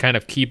gym, to kind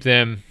of keep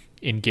them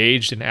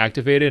engaged and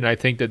activated. And I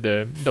think that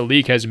the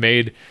league has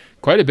made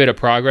quite a bit of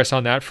progress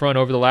on that front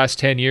over the last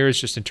 10 years,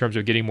 just in terms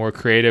of getting more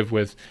creative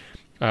with,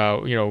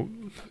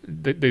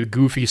 the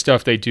goofy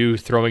stuff they do,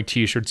 throwing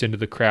T-shirts into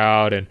the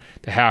crowd and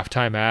the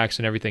halftime acts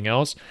and everything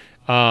else.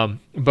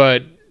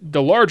 But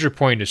the larger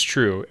point is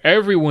true.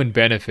 Everyone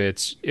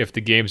benefits if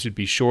the games would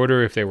be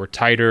shorter, if they were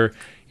tighter,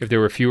 if there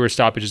were fewer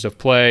stoppages of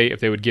play, if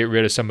they would get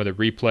rid of some of the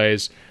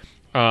replays.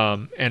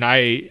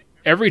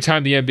 Every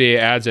time the NBA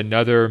adds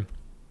another,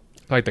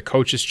 like the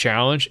coach's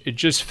challenge, it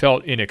just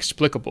felt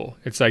inexplicable.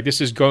 It's like,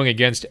 this is going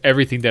against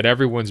everything that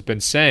everyone's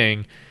been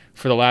saying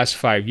for the last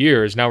 5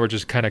 years. Now we're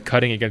just kind of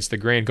cutting against the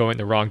grain, going in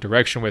the wrong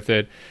direction with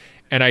it.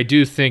 And I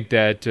do think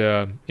that,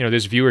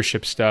 this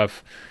viewership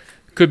stuff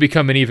could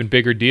become an even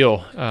bigger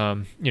deal,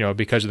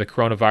 because of the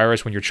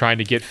coronavirus, when you're trying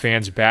to get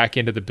fans back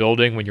into the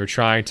building, when you're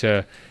trying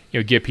to,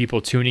 get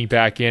people tuning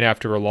back in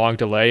after a long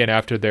delay and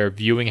after their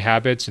viewing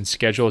habits and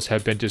schedules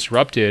have been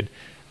disrupted.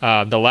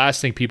 The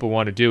last thing people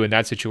want to do in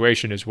that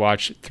situation is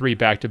watch 3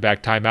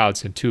 back-to-back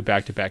timeouts and 2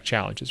 back-to-back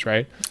challenges,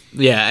 right?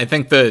 Yeah, I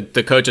think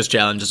the coach's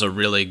challenge is a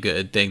really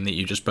good thing that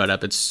you just brought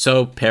up. It's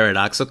so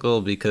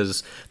paradoxical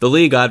because the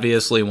league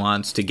obviously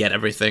wants to get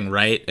everything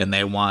right, and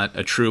they want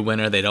a true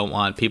winner. They don't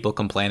want people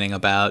complaining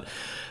about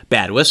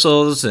bad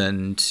whistles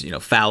and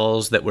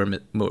fouls that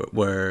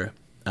were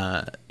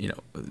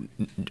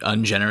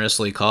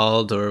ungenerously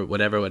called or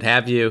whatever, what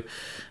have you.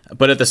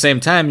 But at the same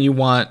time, you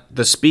want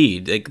the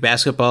speed. Like,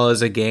 basketball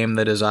is a game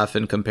that is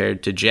often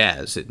compared to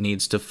jazz. It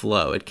needs to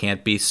flow. It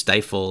can't be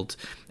stifled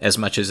as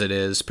much as it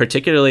is,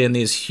 particularly in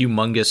these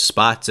humongous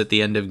spots at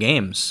the end of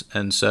games.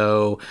 And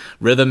so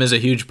rhythm is a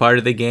huge part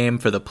of the game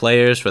for the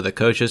players, for the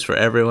coaches, for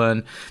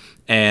everyone.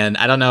 And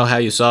I don't know how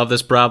you solve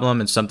this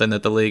problem. It's something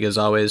that the league has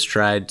always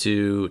tried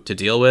to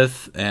deal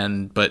with.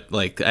 But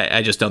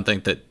I just don't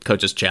think that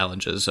coaches'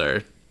 challenges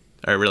are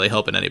really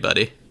helping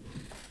anybody.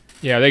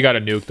 Yeah, they got to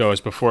nuke those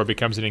before it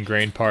becomes an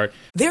ingrained part.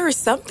 There are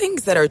some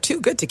things that are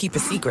too good to keep a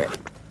secret.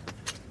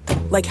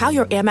 Like how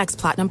your Amex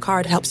Platinum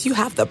card helps you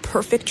have the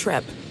perfect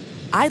trip.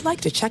 I'd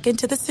like to check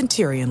into the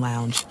Centurion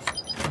Lounge.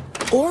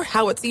 Or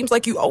how it seems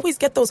like you always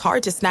get those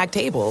hard-to-snag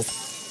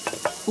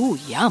tables. Ooh,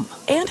 yum.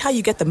 And how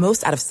you get the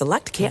most out of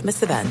select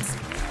can't-miss events.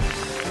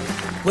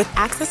 With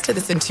access to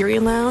the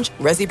Centurion Lounge,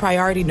 Resi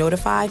Priority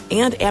Notify,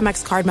 and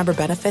Amex card member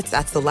benefits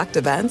at select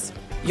events,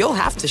 you'll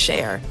have to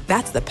share.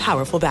 That's the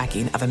powerful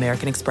backing of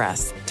American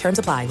Express. Terms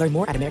apply. Learn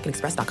more at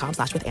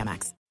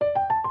americanexpress.com/withAmex.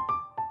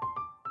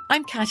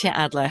 I'm Katya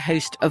Adler,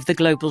 host of The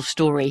Global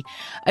Story.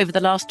 Over the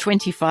last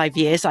 25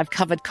 years, I've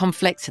covered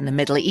conflicts in the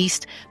Middle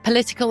East,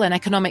 political and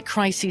economic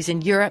crises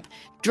in Europe,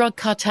 drug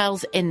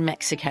cartels in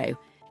Mexico.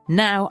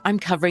 Now I'm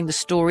covering the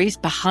stories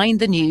behind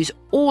the news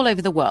all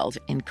over the world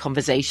in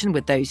conversation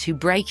with those who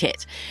break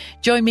it.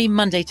 Join me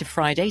Monday to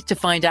Friday to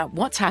find out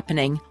what's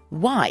happening,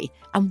 why,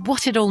 and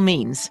what it all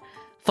means.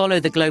 Follow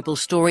The Global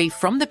Story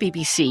from the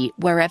BBC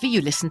wherever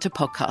you listen to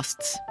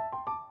podcasts.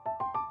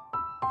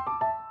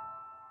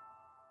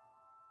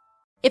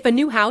 If a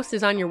new house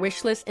is on your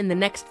wish list in the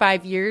next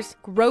 5 years,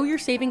 grow your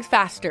savings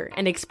faster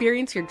and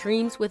experience your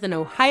dreams with an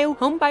Ohio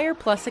Homebuyer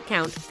Plus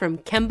account from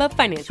Kemba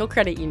Financial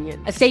Credit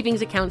Union. A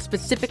savings account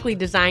specifically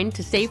designed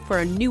to save for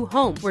a new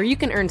home, where you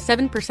can earn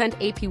 7%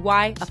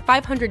 APY, a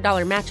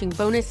 $500 matching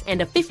bonus,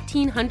 and a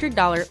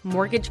 $1,500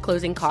 mortgage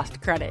closing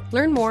cost credit.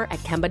 Learn more at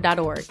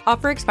Kemba.org.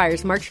 Offer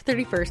expires March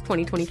 31st,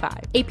 2025.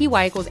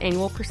 APY equals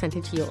annual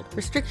percentage yield.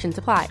 Restrictions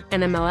apply.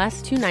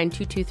 NMLS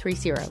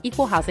 292230.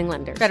 Equal housing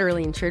lender.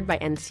 Federally insured by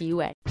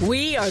NCUA.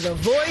 We are the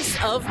voice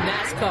of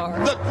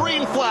NASCAR. The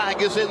green flag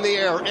is in the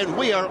air, and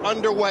we are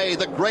underway.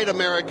 The great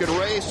American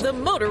race. The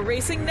Motor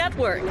Racing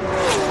Network.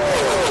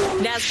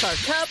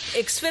 NASCAR Cup,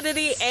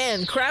 Xfinity,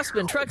 and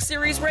Craftsman Truck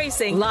Series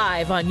Racing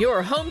live on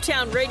your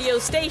hometown radio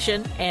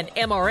station and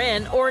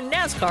MRN or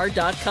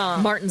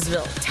NASCAR.com.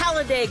 Martinsville,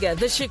 Talladega,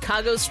 the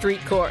Chicago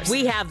Street Course.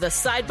 We have the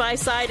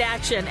side-by-side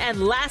action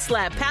and last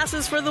lap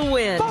passes for the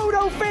win.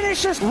 Photo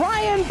finishes.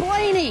 Ryan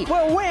Blaney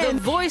will win.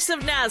 The voice of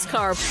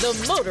NASCAR,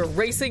 the Motor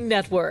Racing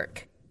Network.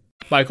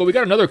 Michael, we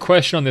got another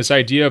question on this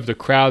idea of the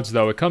crowds,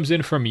 though. It comes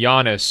in from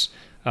Giannis,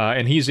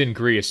 and he's in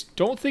Greece.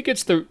 Don't think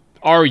it's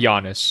our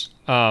Giannis.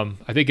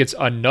 I think it's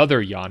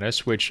another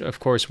Giannis, which, of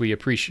course, we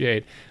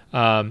appreciate.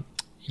 Giannis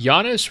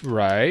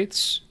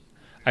writes,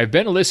 I've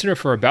been a listener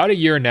for about a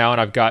year now, and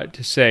I've got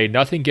to say,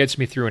 nothing gets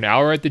me through an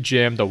hour at the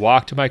gym, the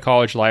walk to my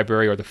college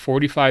library, or the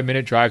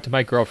 45-minute drive to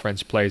my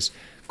girlfriend's place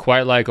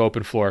quite like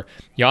Open Floor.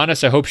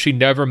 Giannis, I hope she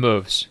never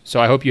moves. So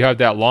I hope you have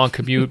that long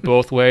commute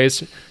both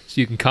ways so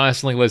you can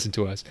constantly listen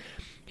to us.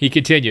 He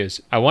continues,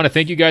 I want to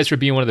thank you guys for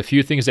being one of the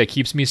few things that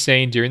keeps me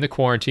sane during the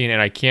quarantine,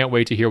 and I can't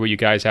wait to hear what you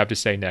guys have to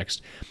say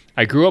next.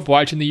 I grew up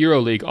watching the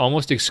EuroLeague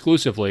almost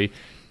exclusively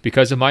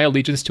because of my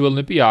allegiance to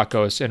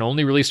Olympiacos, and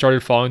only really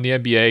started following the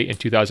NBA in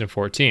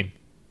 2014.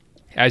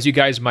 As you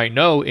guys might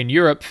know, in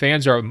Europe,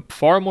 fans are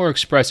far more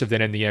expressive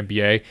than in the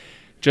NBA,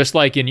 just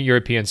like in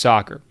European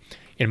soccer.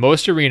 In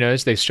most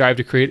arenas, they strive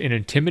to create an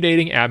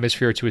intimidating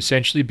atmosphere to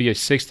essentially be a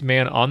sixth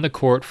man on the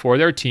court for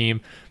their team,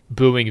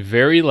 booing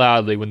very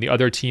loudly when the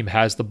other team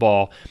has the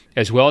ball,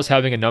 as well as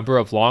having a number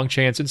of long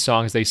chants and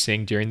songs they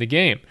sing during the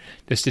game.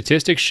 The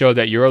statistics show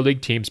that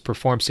EuroLeague teams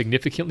perform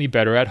significantly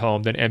better at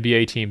home than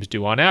NBA teams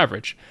do on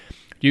average.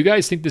 Do you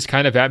guys think this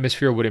kind of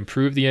atmosphere would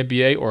improve the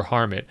NBA or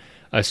harm it?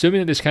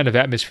 Assuming that this kind of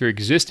atmosphere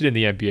existed in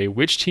the NBA,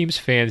 which team's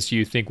fans do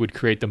you think would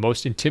create the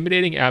most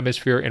intimidating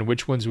atmosphere, and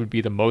which ones would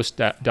be the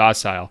most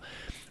docile?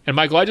 And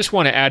Michael, I just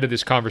want to add to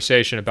this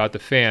conversation about the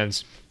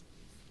fans.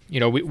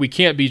 We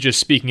can't be just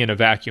speaking in a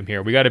vacuum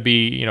here. We got to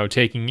be,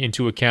 taking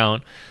into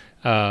account,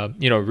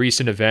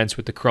 recent events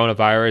with the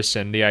coronavirus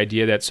and the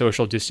idea that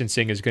social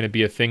distancing is going to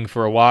be a thing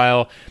for a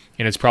while.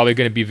 And it's probably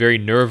going to be very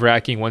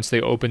nerve-wracking once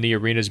they open the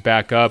arenas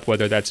back up,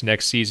 whether that's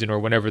next season or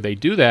whenever they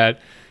do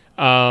that.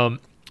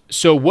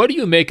 So what do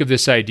you make of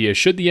this idea?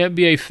 Should the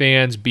NBA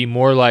fans be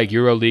more like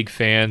EuroLeague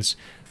fans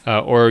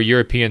or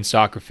European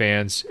soccer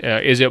fans?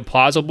 Is it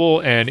plausible?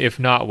 And if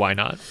not, why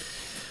not?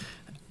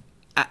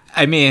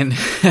 I mean,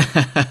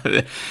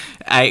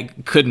 I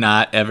could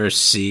not ever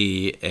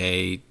see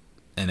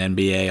an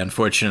NBA,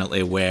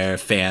 unfortunately, where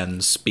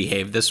fans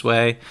behave this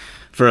way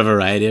for a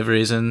variety of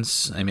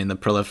reasons. I mean, the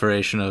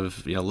proliferation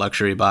of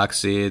luxury box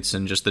seats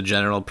and just the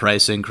general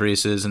price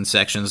increases in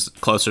sections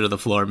closer to the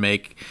floor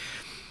make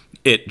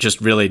it just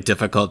really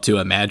difficult to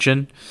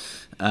imagine.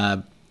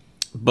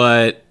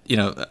 But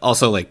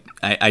also,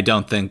 I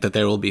don't think that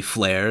there will be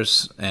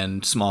flares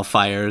and small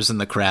fires in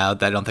the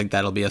crowd. I don't think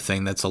that'll be a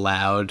thing that's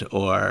allowed.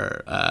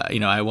 Or,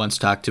 I once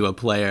talked to a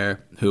player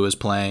who was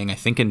playing, I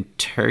think, in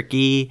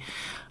Turkey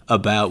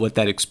about what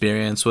that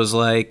experience was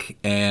like.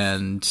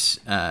 And,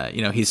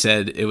 he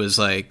said it was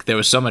like there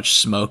was so much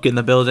smoke in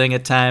the building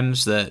at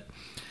times that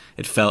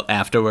it felt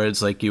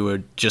afterwards like you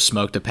were just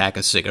smoked a pack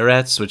of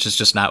cigarettes, which is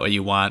just not what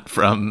you want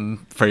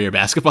for your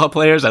basketball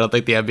players. I don't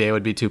think the NBA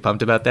would be too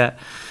pumped about that.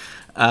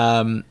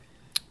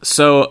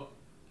 So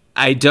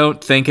I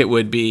don't think it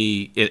would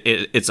be,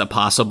 it's a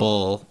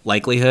possible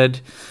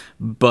likelihood,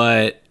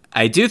 but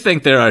I do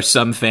think there are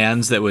some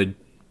fans that would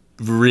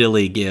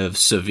really give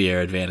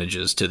severe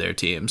advantages to their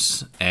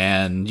teams.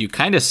 And you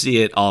kind of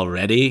see it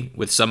already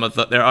with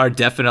there are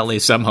definitely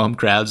some home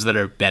crowds that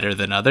are better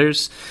than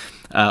others.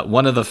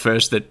 One of the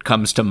first that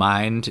comes to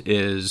mind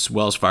is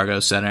Wells Fargo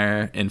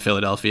Center in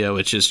Philadelphia,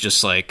 which is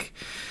just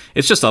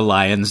it's just a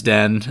lion's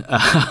den.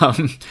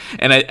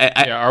 And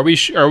are we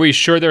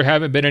sure there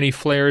haven't been any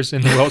flares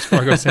in the Wells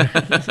Fargo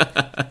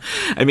Center?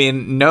 I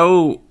mean,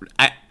 no,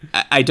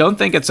 I don't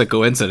think it's a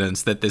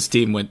coincidence that this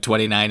team went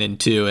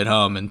 29-2 at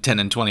home and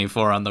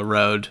 10-24 on the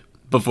road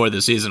before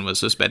the season was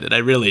suspended. I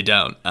really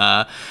don't.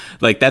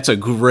 That's a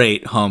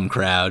great home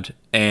crowd.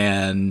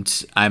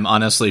 And I'm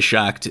honestly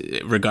shocked,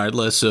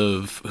 regardless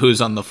of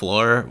who's on the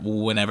floor,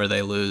 whenever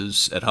they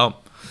lose at home.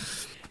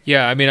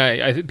 Yeah, I mean,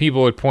 I think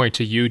people would point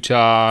to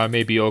Utah,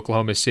 maybe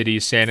Oklahoma City,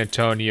 San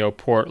Antonio,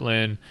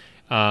 Portland,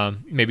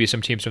 maybe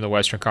some teams from the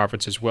Western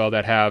Conference as well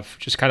that have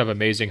just kind of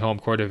amazing home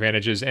court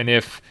advantages. And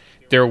if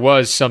there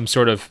was some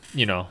sort of,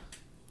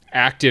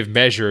 active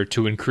measure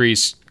to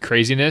increase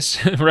craziness,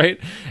 right,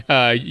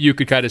 you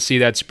could kind of see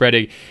that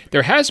spreading.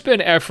 There has been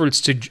efforts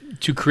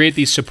to create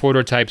these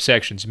supporter-type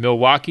sections.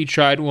 Milwaukee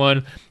tried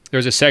one.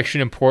 There's a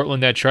section in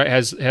Portland that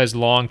has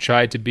long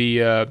tried to be,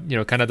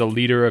 kind of the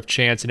leader of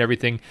chants and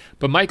everything.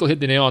 But Michael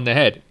hit the nail on the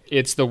head.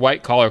 It's the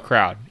white-collar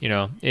crowd.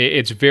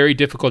 It's very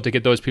difficult to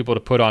get those people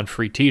to put on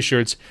free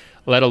T-shirts,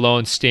 let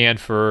alone stand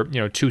for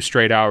 2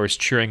 straight hours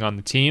cheering on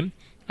the team.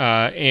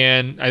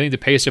 And I think the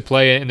pace of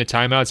play and the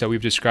timeouts that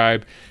we've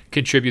described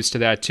contributes to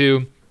that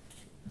too.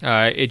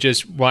 It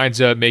just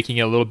winds up making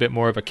it a little bit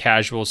more of a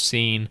casual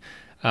scene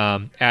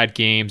at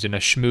games and a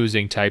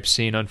schmoozing type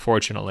scene,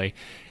 unfortunately.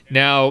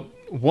 Now,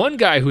 one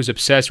guy who's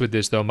obsessed with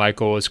this, though,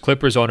 Michael, is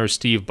Clippers owner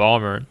Steve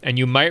Ballmer. And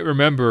you might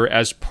remember,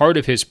 as part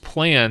of his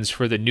plans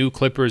for the new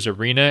Clippers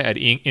arena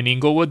in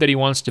Inglewood that he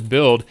wants to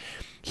build,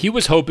 he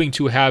was hoping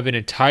to have an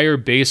entire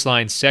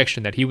baseline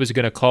section that he was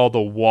going to call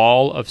the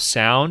Wall of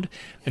Sound.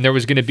 And there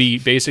was going to be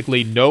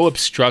basically no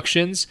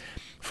obstructions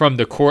from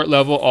the court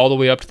level all the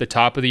way up to the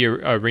top of the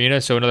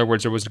arena. So in other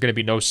words, there was going to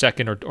be no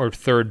second or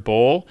third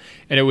bowl.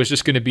 And it was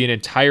just going to be an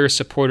entire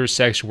supporter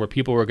section where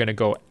people were going to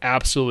go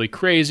absolutely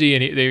crazy.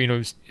 And they,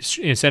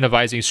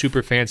 incentivizing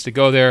super fans to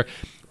go there,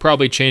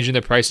 probably changing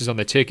the prices on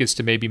the tickets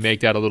to maybe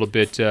make that a little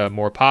bit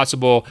more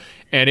possible.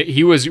 And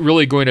he was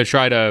really going to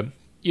try to,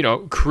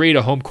 create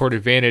a home court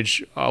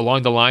advantage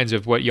along the lines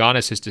of what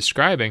Giannis is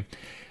describing.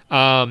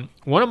 One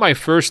of my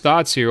first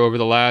thoughts here over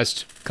the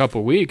last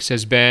couple of weeks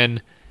has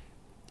been,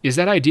 is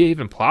that idea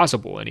even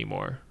plausible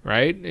anymore,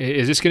 right?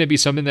 Is this going to be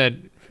something that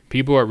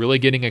people are really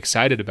getting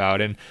excited about?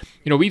 And,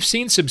 we've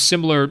seen some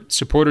similar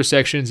supporter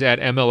sections at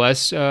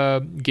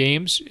MLS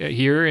games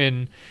here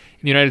in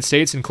the United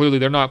States, and clearly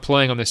they're not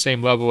playing on the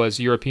same level as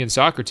European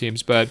soccer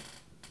teams, but,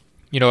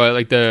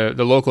 like the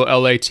local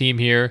LA team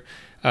here,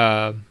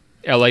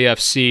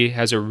 LAFC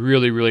has a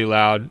really, really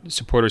loud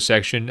supporter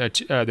section.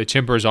 The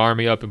Timbers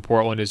Army up in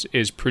Portland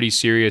is pretty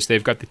serious.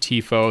 They've got the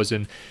tifos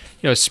and,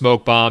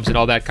 smoke bombs and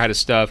all that kind of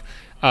stuff.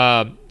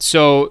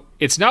 So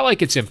it's not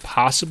like it's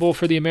impossible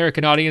for the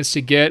American audience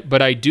to get,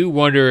 but I do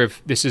wonder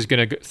if this is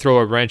going to throw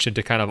a wrench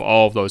into kind of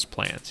all of those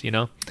plans, you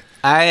know?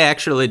 I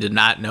actually did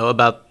not know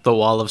about the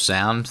Wall of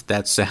Sound.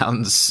 That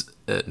sounds,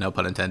 no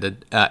pun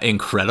intended,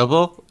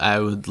 incredible. I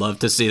would love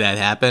to see that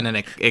happen.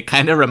 And it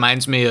kind of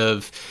reminds me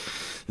of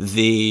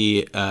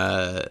the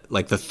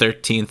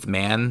 13th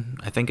Man,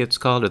 I think it's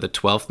called, or the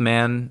 12th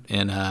Man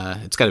in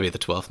it's got to be the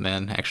 12th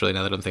Man, actually,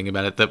 now that I'm thinking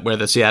about it, where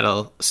the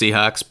Seattle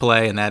Seahawks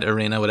play in that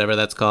arena, whatever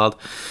that's called.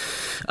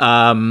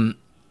 So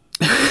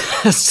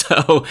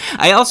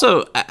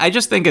I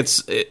just think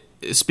it's,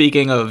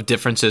 speaking of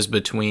differences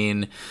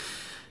between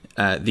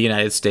the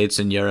United States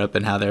and Europe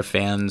and how their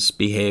fans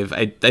behave,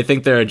 I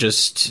think there are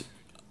just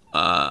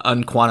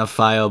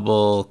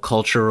unquantifiable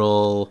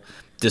cultural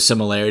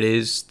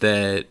dissimilarities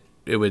that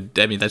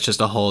that's just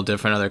a whole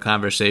different other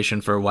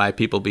conversation for why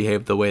people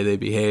behave the way they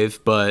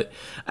behave. But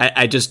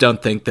I just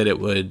don't think that it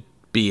would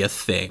be a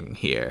thing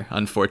here,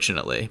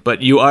 unfortunately.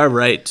 But you are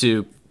right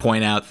to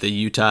point out the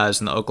Utahs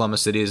and the Oklahoma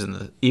Cities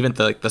and even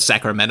the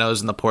Sacramentos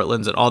and the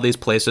Portlands and all these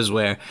places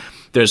where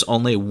there's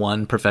only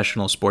one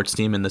professional sports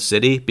team in the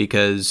city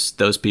because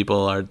those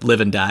people live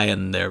and die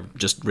and they're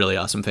just really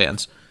awesome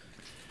fans.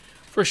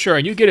 For sure.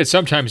 And you get it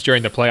sometimes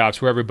during the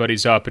playoffs where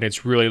everybody's up and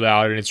it's really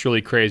loud and it's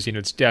really crazy and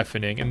it's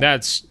deafening. And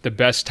that's the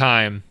best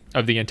time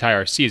of the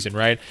entire season,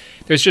 right?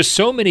 There's just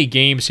so many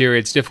games here.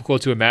 It's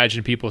difficult to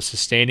imagine people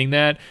sustaining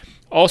that.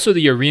 Also,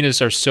 the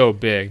arenas are so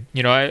big.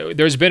 You know,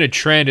 there's been a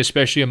trend,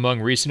 especially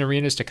among recent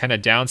arenas, to kind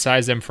of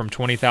downsize them from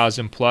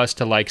 20,000 plus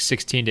to like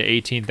 16 to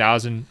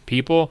 18,000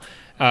 people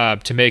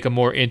to make a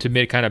more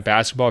intimate kind of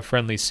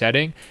basketball-friendly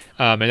setting.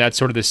 And that's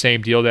sort of the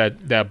same deal that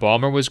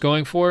Ballmer was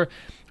going for.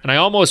 And I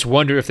almost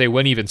wonder if they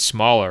went even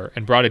smaller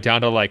and brought it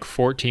down to like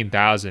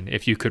 14,000,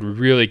 if you could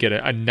really get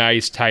a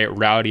nice, tight,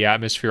 rowdy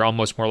atmosphere,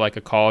 almost more like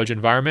a college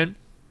environment.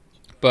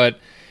 But,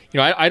 you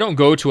know, I don't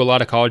go to a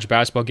lot of college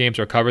basketball games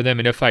or cover them,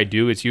 and if I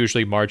do, it's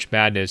usually March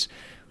Madness.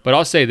 But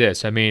I'll say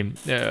this, I mean,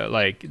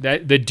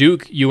 the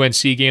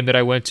Duke-UNC game that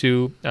I went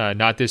to,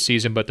 not this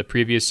season, but the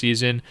previous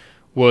season,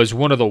 was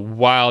one of the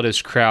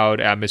wildest crowd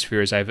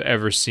atmospheres I've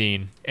ever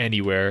seen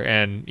anywhere.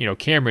 And, you know,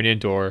 Cameron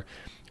Indoor,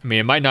 I mean,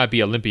 it might not be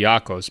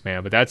Olympiacos,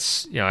 man, but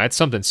that's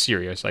something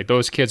serious. Like,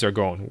 those kids are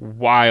going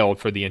wild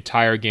for the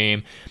entire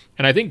game.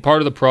 And I think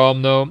part of the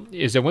problem, though,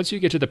 is that once you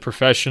get to the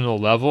professional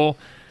level,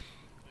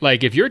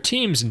 like, if your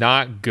team's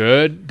not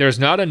good, there's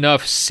not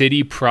enough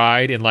city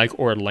pride in, like,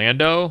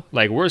 Orlando.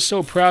 Like, we're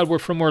so proud we're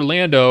from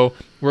Orlando,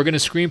 we're going to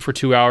scream for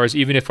 2 hours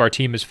even if our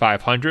team is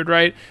 500,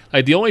 right?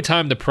 Like, the only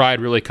time the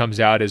pride really comes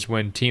out is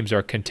when teams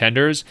are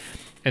contenders.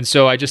 And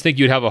so I just think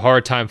you'd have a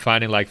hard time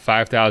finding like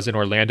 5,000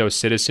 Orlando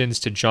citizens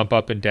to jump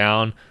up and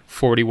down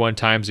 41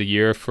 times a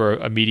year for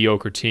a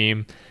mediocre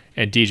team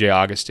and DJ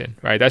Augustin,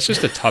 right? That's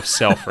just a tough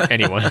sell for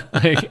anyone.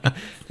 Like,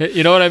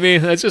 you know what I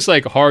mean? That's just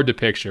like hard to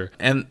picture.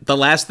 And the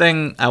last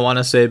thing I want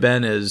to say,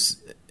 Ben,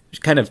 is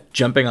kind of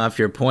jumping off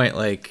your point,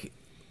 like,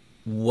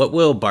 what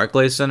will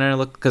Barclays Center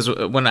look? Because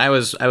when I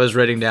was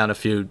writing down a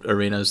few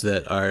arenas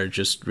that are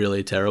just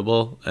really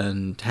terrible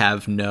and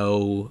have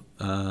no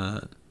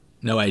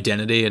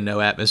identity and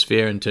no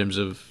atmosphere in terms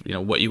of, you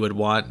know, what you would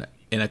want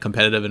in a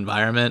competitive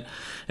environment.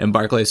 And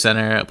Barclays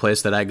Center, a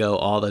place that I go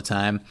all the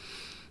time,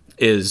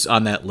 is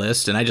on that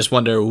list. And I just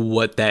wonder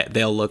what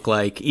they'll look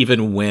like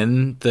even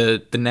when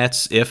the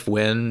Nets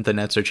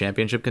are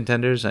championship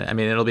contenders. I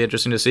mean, it'll be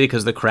interesting to see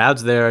because the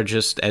crowds there are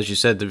just, as you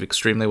said, they're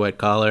extremely white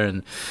collar.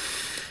 And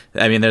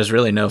I mean, there's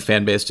really no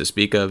fan base to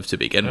speak of to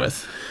begin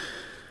with.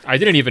 I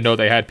didn't even know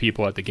they had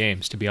people at the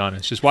games, to be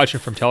honest. Just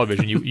watching from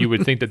television, you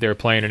would think that they're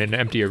playing in an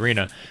empty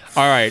arena.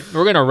 All right,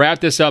 we're going to wrap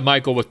this up,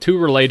 Michael, with two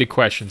related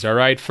questions, all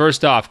right?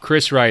 First off,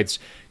 Chris writes,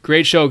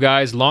 great show,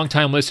 guys.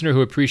 Longtime listener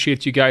who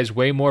appreciates you guys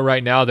way more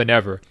right now than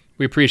ever.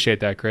 We appreciate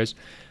that, Chris.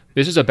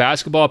 This is a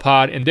basketball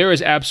pod, and there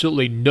is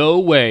absolutely no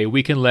way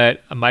we can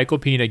let Michael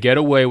Pina get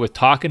away with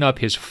talking up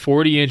his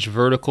 40-inch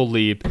vertical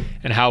leap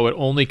and how it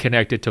only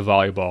connected to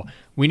volleyball.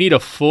 We need a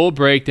full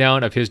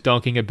breakdown of his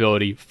dunking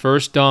ability.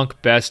 First dunk,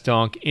 best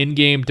dunk,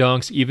 in-game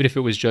dunks, even if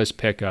it was just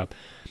pickup.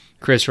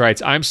 Chris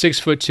writes, I'm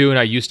 6'2", and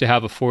I used to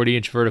have a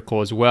 40-inch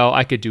vertical as well.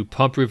 I could do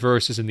pump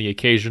reverses and the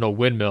occasional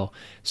windmill.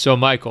 So,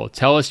 Michael,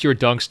 tell us your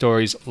dunk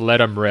stories. Let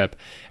them rip.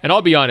 And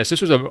I'll be honest,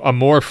 this was a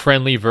more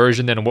friendly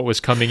version than what was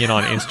coming in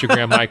on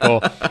Instagram,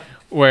 Michael,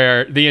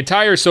 where the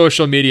entire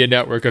social media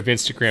network of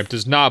Instagram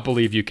does not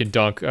believe you can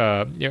dunk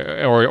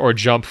or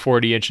jump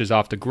 40 inches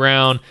off the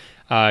ground.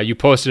 You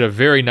posted a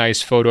very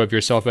nice photo of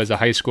yourself as a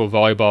high school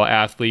volleyball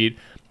athlete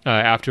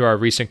after our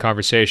recent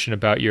conversation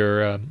about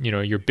your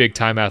big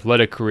time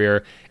athletic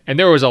career, and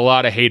there was a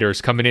lot of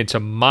haters coming into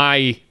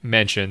my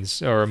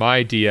mentions or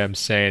my DMs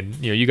saying,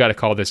 you got to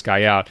call this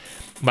guy out.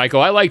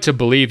 Michael, I like to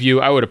believe you.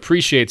 I would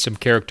appreciate some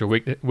character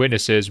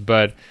witnesses,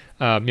 but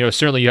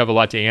certainly you have a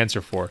lot to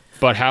answer for.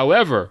 But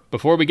however,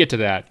 before we get to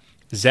that,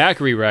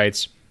 Zachary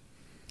writes,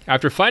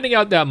 after finding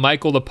out that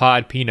Michael the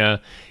Pod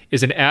Pina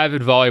is an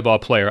avid volleyball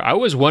player. I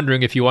was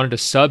wondering if you wanted to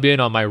sub in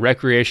on my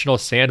recreational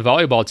sand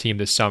volleyball team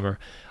this summer.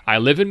 I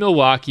live in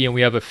Milwaukee, and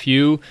we have a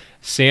few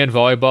sand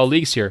volleyball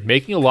leagues here,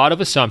 making a lot of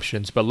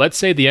assumptions, but let's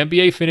say the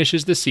NBA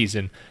finishes the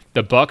season,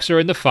 the Bucks are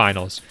in the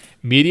finals,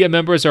 media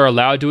members are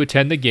allowed to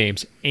attend the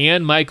games,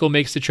 and Michael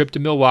makes the trip to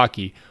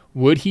Milwaukee.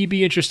 Would he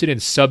be interested in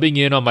subbing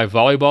in on my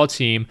volleyball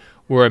team?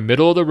 We're a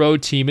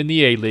middle-of-the-road team in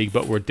the A-League,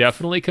 but we're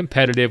definitely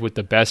competitive with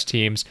the best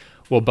teams.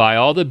 We'll buy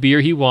all the beer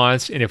he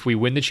wants, and if we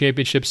win the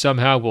championship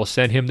somehow, we'll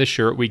send him the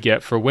shirt we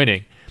get for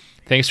winning.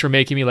 Thanks for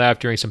making me laugh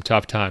during some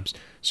tough times.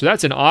 So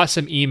that's an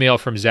awesome email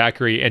from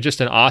Zachary and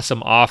just an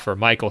awesome offer,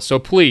 Michael. So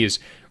please,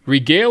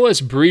 regale us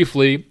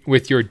briefly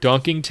with your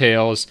dunking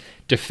tales,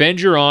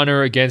 defend your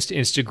honor against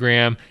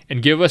Instagram,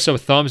 and give us a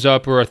thumbs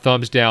up or a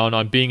thumbs down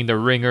on being the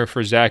ringer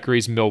for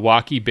Zachary's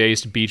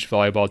Milwaukee-based beach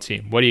volleyball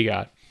team. What do you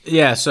got?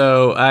 Yeah,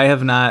 so I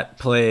have not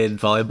played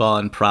volleyball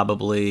in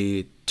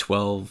probably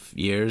 12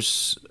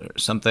 years or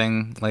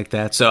something like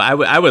that. So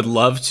I would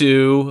love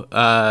to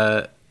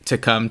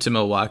come to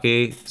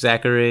Milwaukee,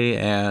 Zachary,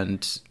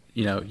 and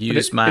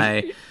use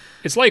my.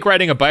 It's like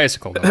riding a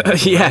bicycle, though.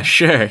 Yeah, right?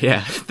 Sure.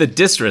 Yeah, the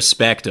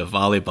disrespect of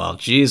volleyball.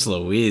 Jeez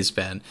Louise,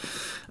 Ben.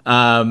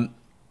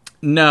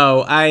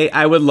 No,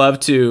 I would love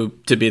to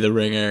be the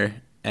ringer,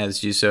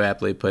 as you so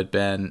aptly put,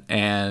 Ben,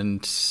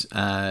 and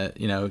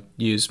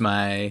use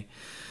my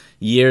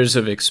years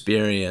of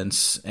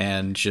experience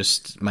and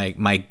just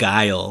my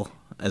guile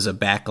as a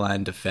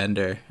backline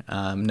defender.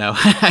 No,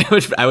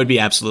 I would be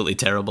absolutely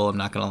terrible. I'm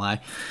not gonna lie.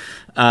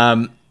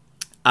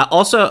 I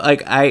also,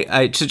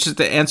 just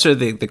to answer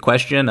the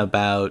question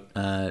about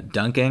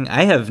dunking,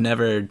 I have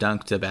never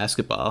dunked a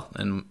basketball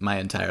in my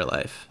entire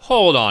life.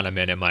 Hold on a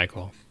minute,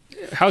 Michael.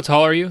 How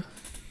tall are you?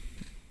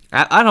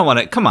 I don't want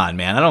to. Come on,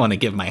 man. I don't want to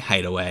give my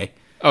height away.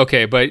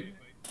 Okay, but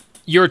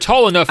you're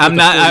tall enough with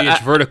a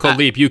 40-inch vertical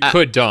leap. You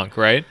could dunk,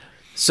 right?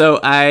 So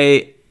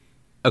I've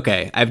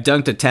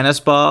dunked a tennis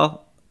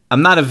ball.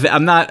 I'm not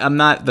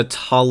the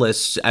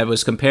tallest. I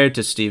was compared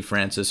to Steve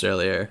Francis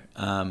earlier.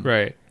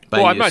 Right.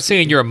 Well, I'm not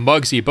saying you're a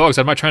Muggsy Bogues.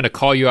 I'm not trying to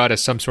call you out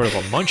as some sort of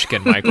a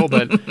munchkin, Michael,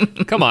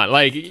 but come on.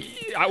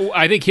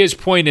 I think his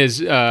point is,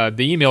 the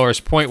emailer's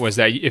point was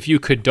that if you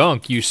could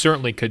dunk, you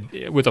certainly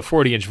could, with a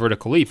 40-inch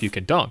vertical leap, you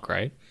could dunk,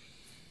 right?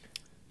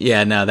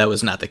 Yeah, no, that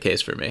was not the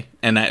case for me.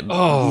 And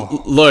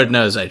Lord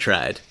knows I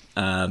tried.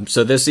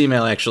 So this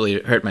email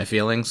actually hurt my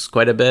feelings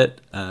quite a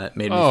bit. It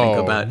made me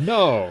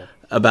think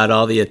about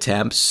all the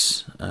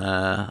attempts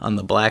on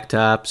the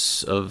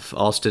blacktops of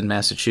Allston,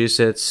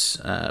 Massachusetts.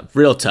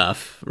 Real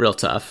tough.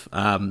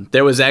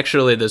 There was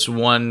actually this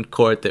one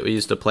court that we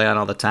used to play on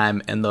all the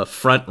time, and the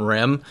front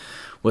rim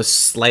was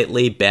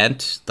slightly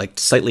bent, like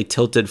slightly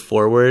tilted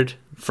forward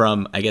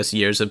from, I guess,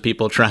 years of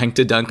people trying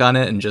to dunk on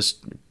it and just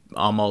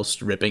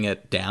almost ripping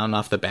it down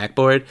off the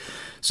backboard.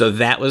 So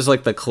that was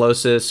like the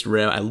closest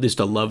rim. I used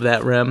to love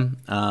that rim.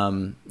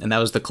 And that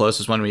was the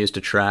closest one we used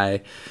to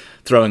try,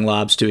 throwing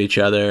lobs to each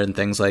other and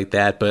things like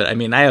that. But I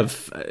mean, I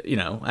have,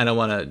 I don't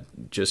want to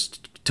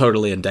just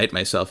totally indict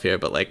myself here,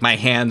 but like my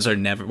hands were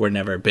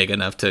never big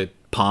enough to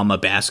palm a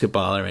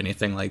basketball or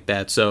anything like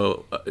that.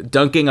 So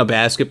dunking a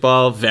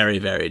basketball, very,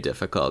 very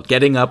difficult.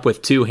 Getting up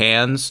with two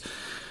hands,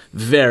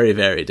 very,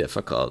 very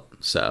difficult.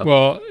 So,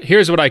 well,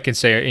 here's what I can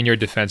say in your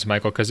defense,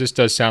 Michael, because this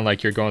does sound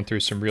like you're going through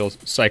some real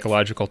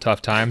psychological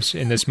tough times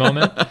in this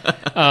moment.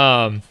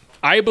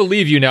 I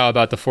believe you now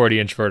about the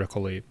 40-inch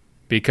vertical leap,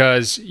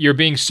 because you're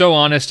being so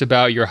honest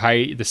about your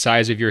height, the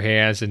size of your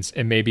hands,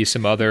 and maybe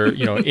some other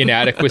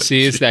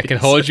inadequacies that can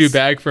hold you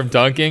back from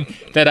dunking,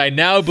 that I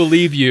now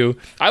believe you.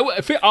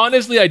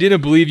 Honestly, I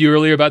didn't believe you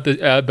earlier about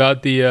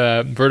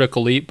the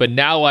vertical leap, but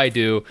now I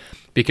do,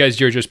 because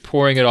you're just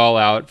pouring it all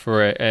out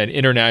for an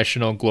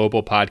international,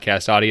 global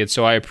podcast audience.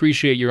 So I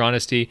appreciate your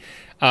honesty.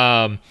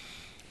 I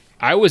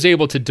was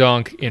able to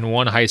dunk in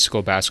one high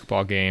school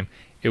basketball game.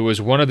 It was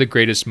one of the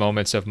greatest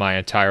moments of my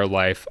entire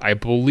life. I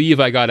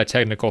believe I got a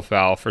technical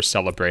foul for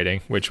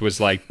celebrating, which was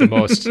like the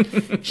most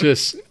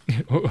just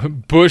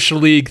Bush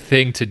League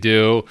thing to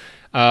do.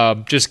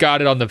 Just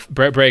got it on the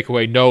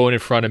breakaway, no one in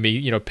front of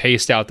me,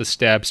 paced out the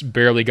steps,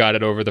 barely got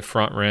it over the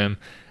front rim.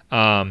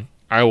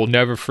 I will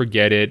never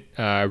forget it.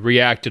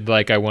 Reacted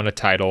like I won a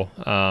title.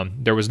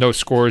 There was no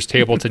scores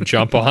table to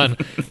jump on,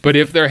 but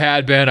if there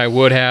had been, I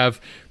would have.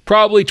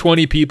 Probably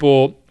 20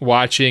 people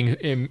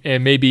watching,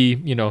 and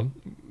maybe,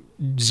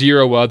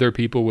 zero other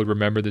people would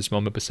remember this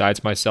moment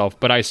besides myself,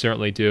 but I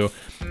certainly do.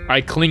 I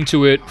cling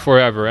to it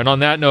forever. And on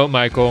that note,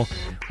 Michael,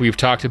 we've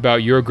talked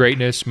about your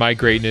greatness, my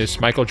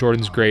greatness, Michael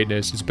Jordan's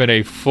greatness. It's been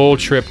a full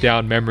trip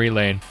down memory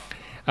lane.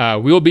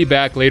 We'll be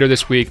back later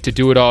this week to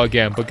do it all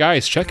again. But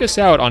guys, check us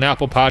out on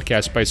Apple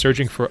Podcasts by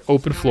searching for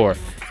Open Floor.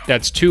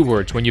 That's 2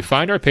 words. When you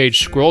find our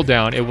page, scroll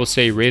down. It will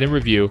say rate and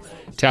review.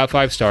 Tap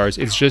 5 stars.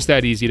 It's just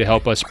that easy to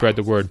help us spread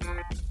the word.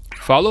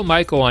 Follow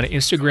Michael on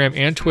Instagram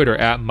and Twitter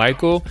at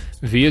Michael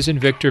V as in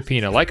Victor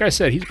Pina. Like I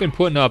said, he's been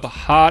putting up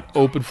hot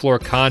Open Floor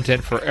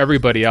content for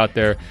everybody out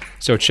there,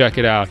 so check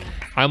it out.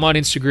 I'm on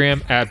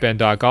Instagram at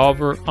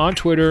Ben.Golliver, on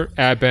Twitter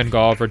at Ben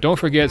Golliver. Don't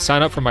forget,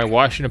 sign up for my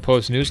Washington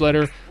Post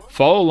newsletter.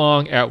 Follow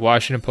along at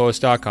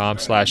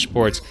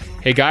WashingtonPost.com/sports.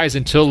 Hey guys,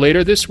 until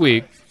later this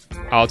week,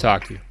 I'll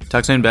talk to you.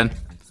 Talk soon, Ben.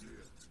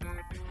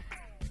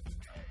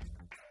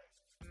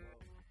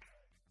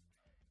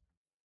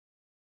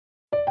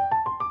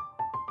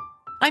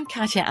 I'm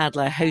Katya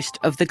Adler, host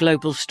of The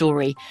Global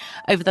Story.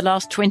 Over the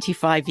last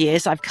 25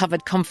 years, I've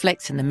covered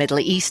conflicts in the Middle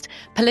East,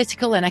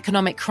 political and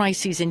economic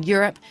crises in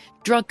Europe,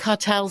 drug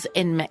cartels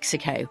in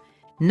Mexico.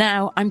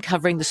 Now I'm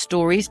covering the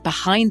stories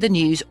behind the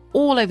news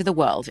all over the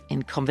world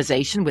in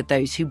conversation with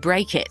those who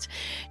break it.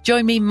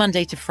 Join me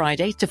Monday to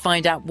Friday to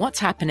find out what's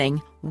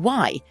happening,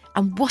 why,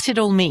 and what it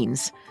all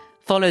means.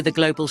 Follow The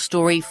Global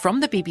Story from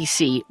the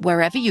BBC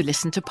wherever you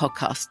listen to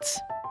podcasts.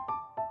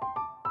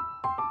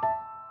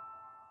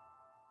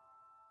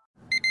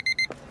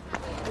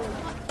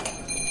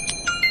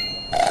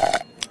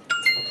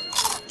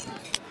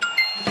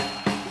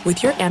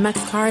 With your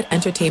Amex card,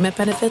 entertainment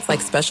benefits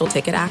like special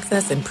ticket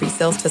access and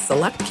pre-sales to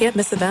select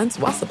can't-miss events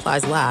while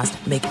supplies last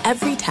make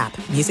every tap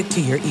music to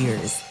your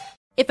ears.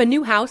 If a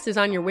new house is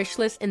on your wish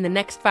list in the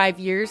next 5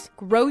 years,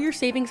 grow your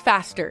savings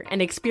faster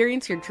and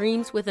experience your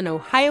dreams with an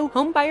Ohio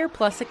Homebuyer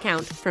Plus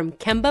account from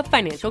Kemba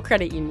Financial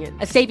Credit Union.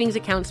 A savings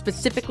account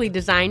specifically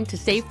designed to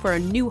save for a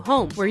new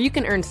home where you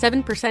can earn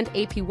 7%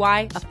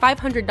 APY, a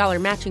 $500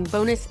 matching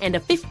bonus, and a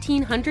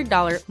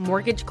 $1,500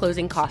 mortgage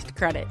closing cost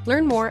credit.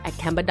 Learn more at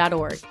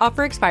Kemba.org.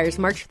 Offer expires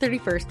March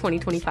 31st,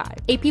 2025.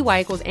 APY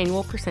equals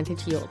annual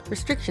percentage yield.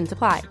 Restrictions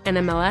apply.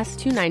 NMLS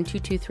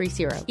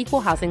 292230.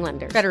 Equal housing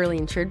lender. Federally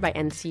insured by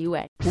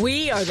NCUA.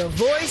 We are the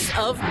voice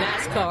of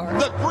NASCAR.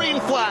 The green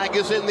flag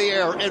is in the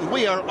air, and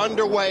we are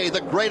underway.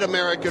 The Great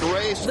American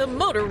Race. The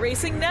Motor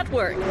Racing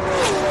Network.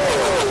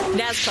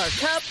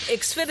 NASCAR Cup,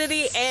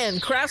 Xfinity,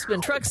 and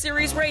Craftsman Truck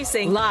Series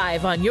Racing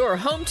live on your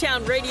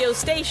hometown radio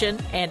station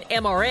and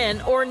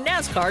MRN or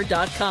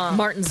NASCAR.com.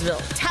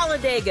 Martinsville,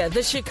 Talladega,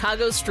 the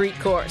Chicago Street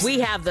Course. We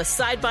have the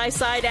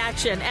side-by-side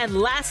action and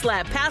last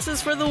lap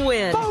passes for the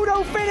win.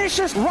 Photo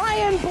finishes.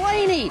 Ryan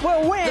Blaney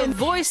will win. The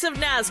voice of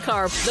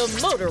NASCAR, the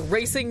Motor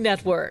Racing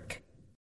Network.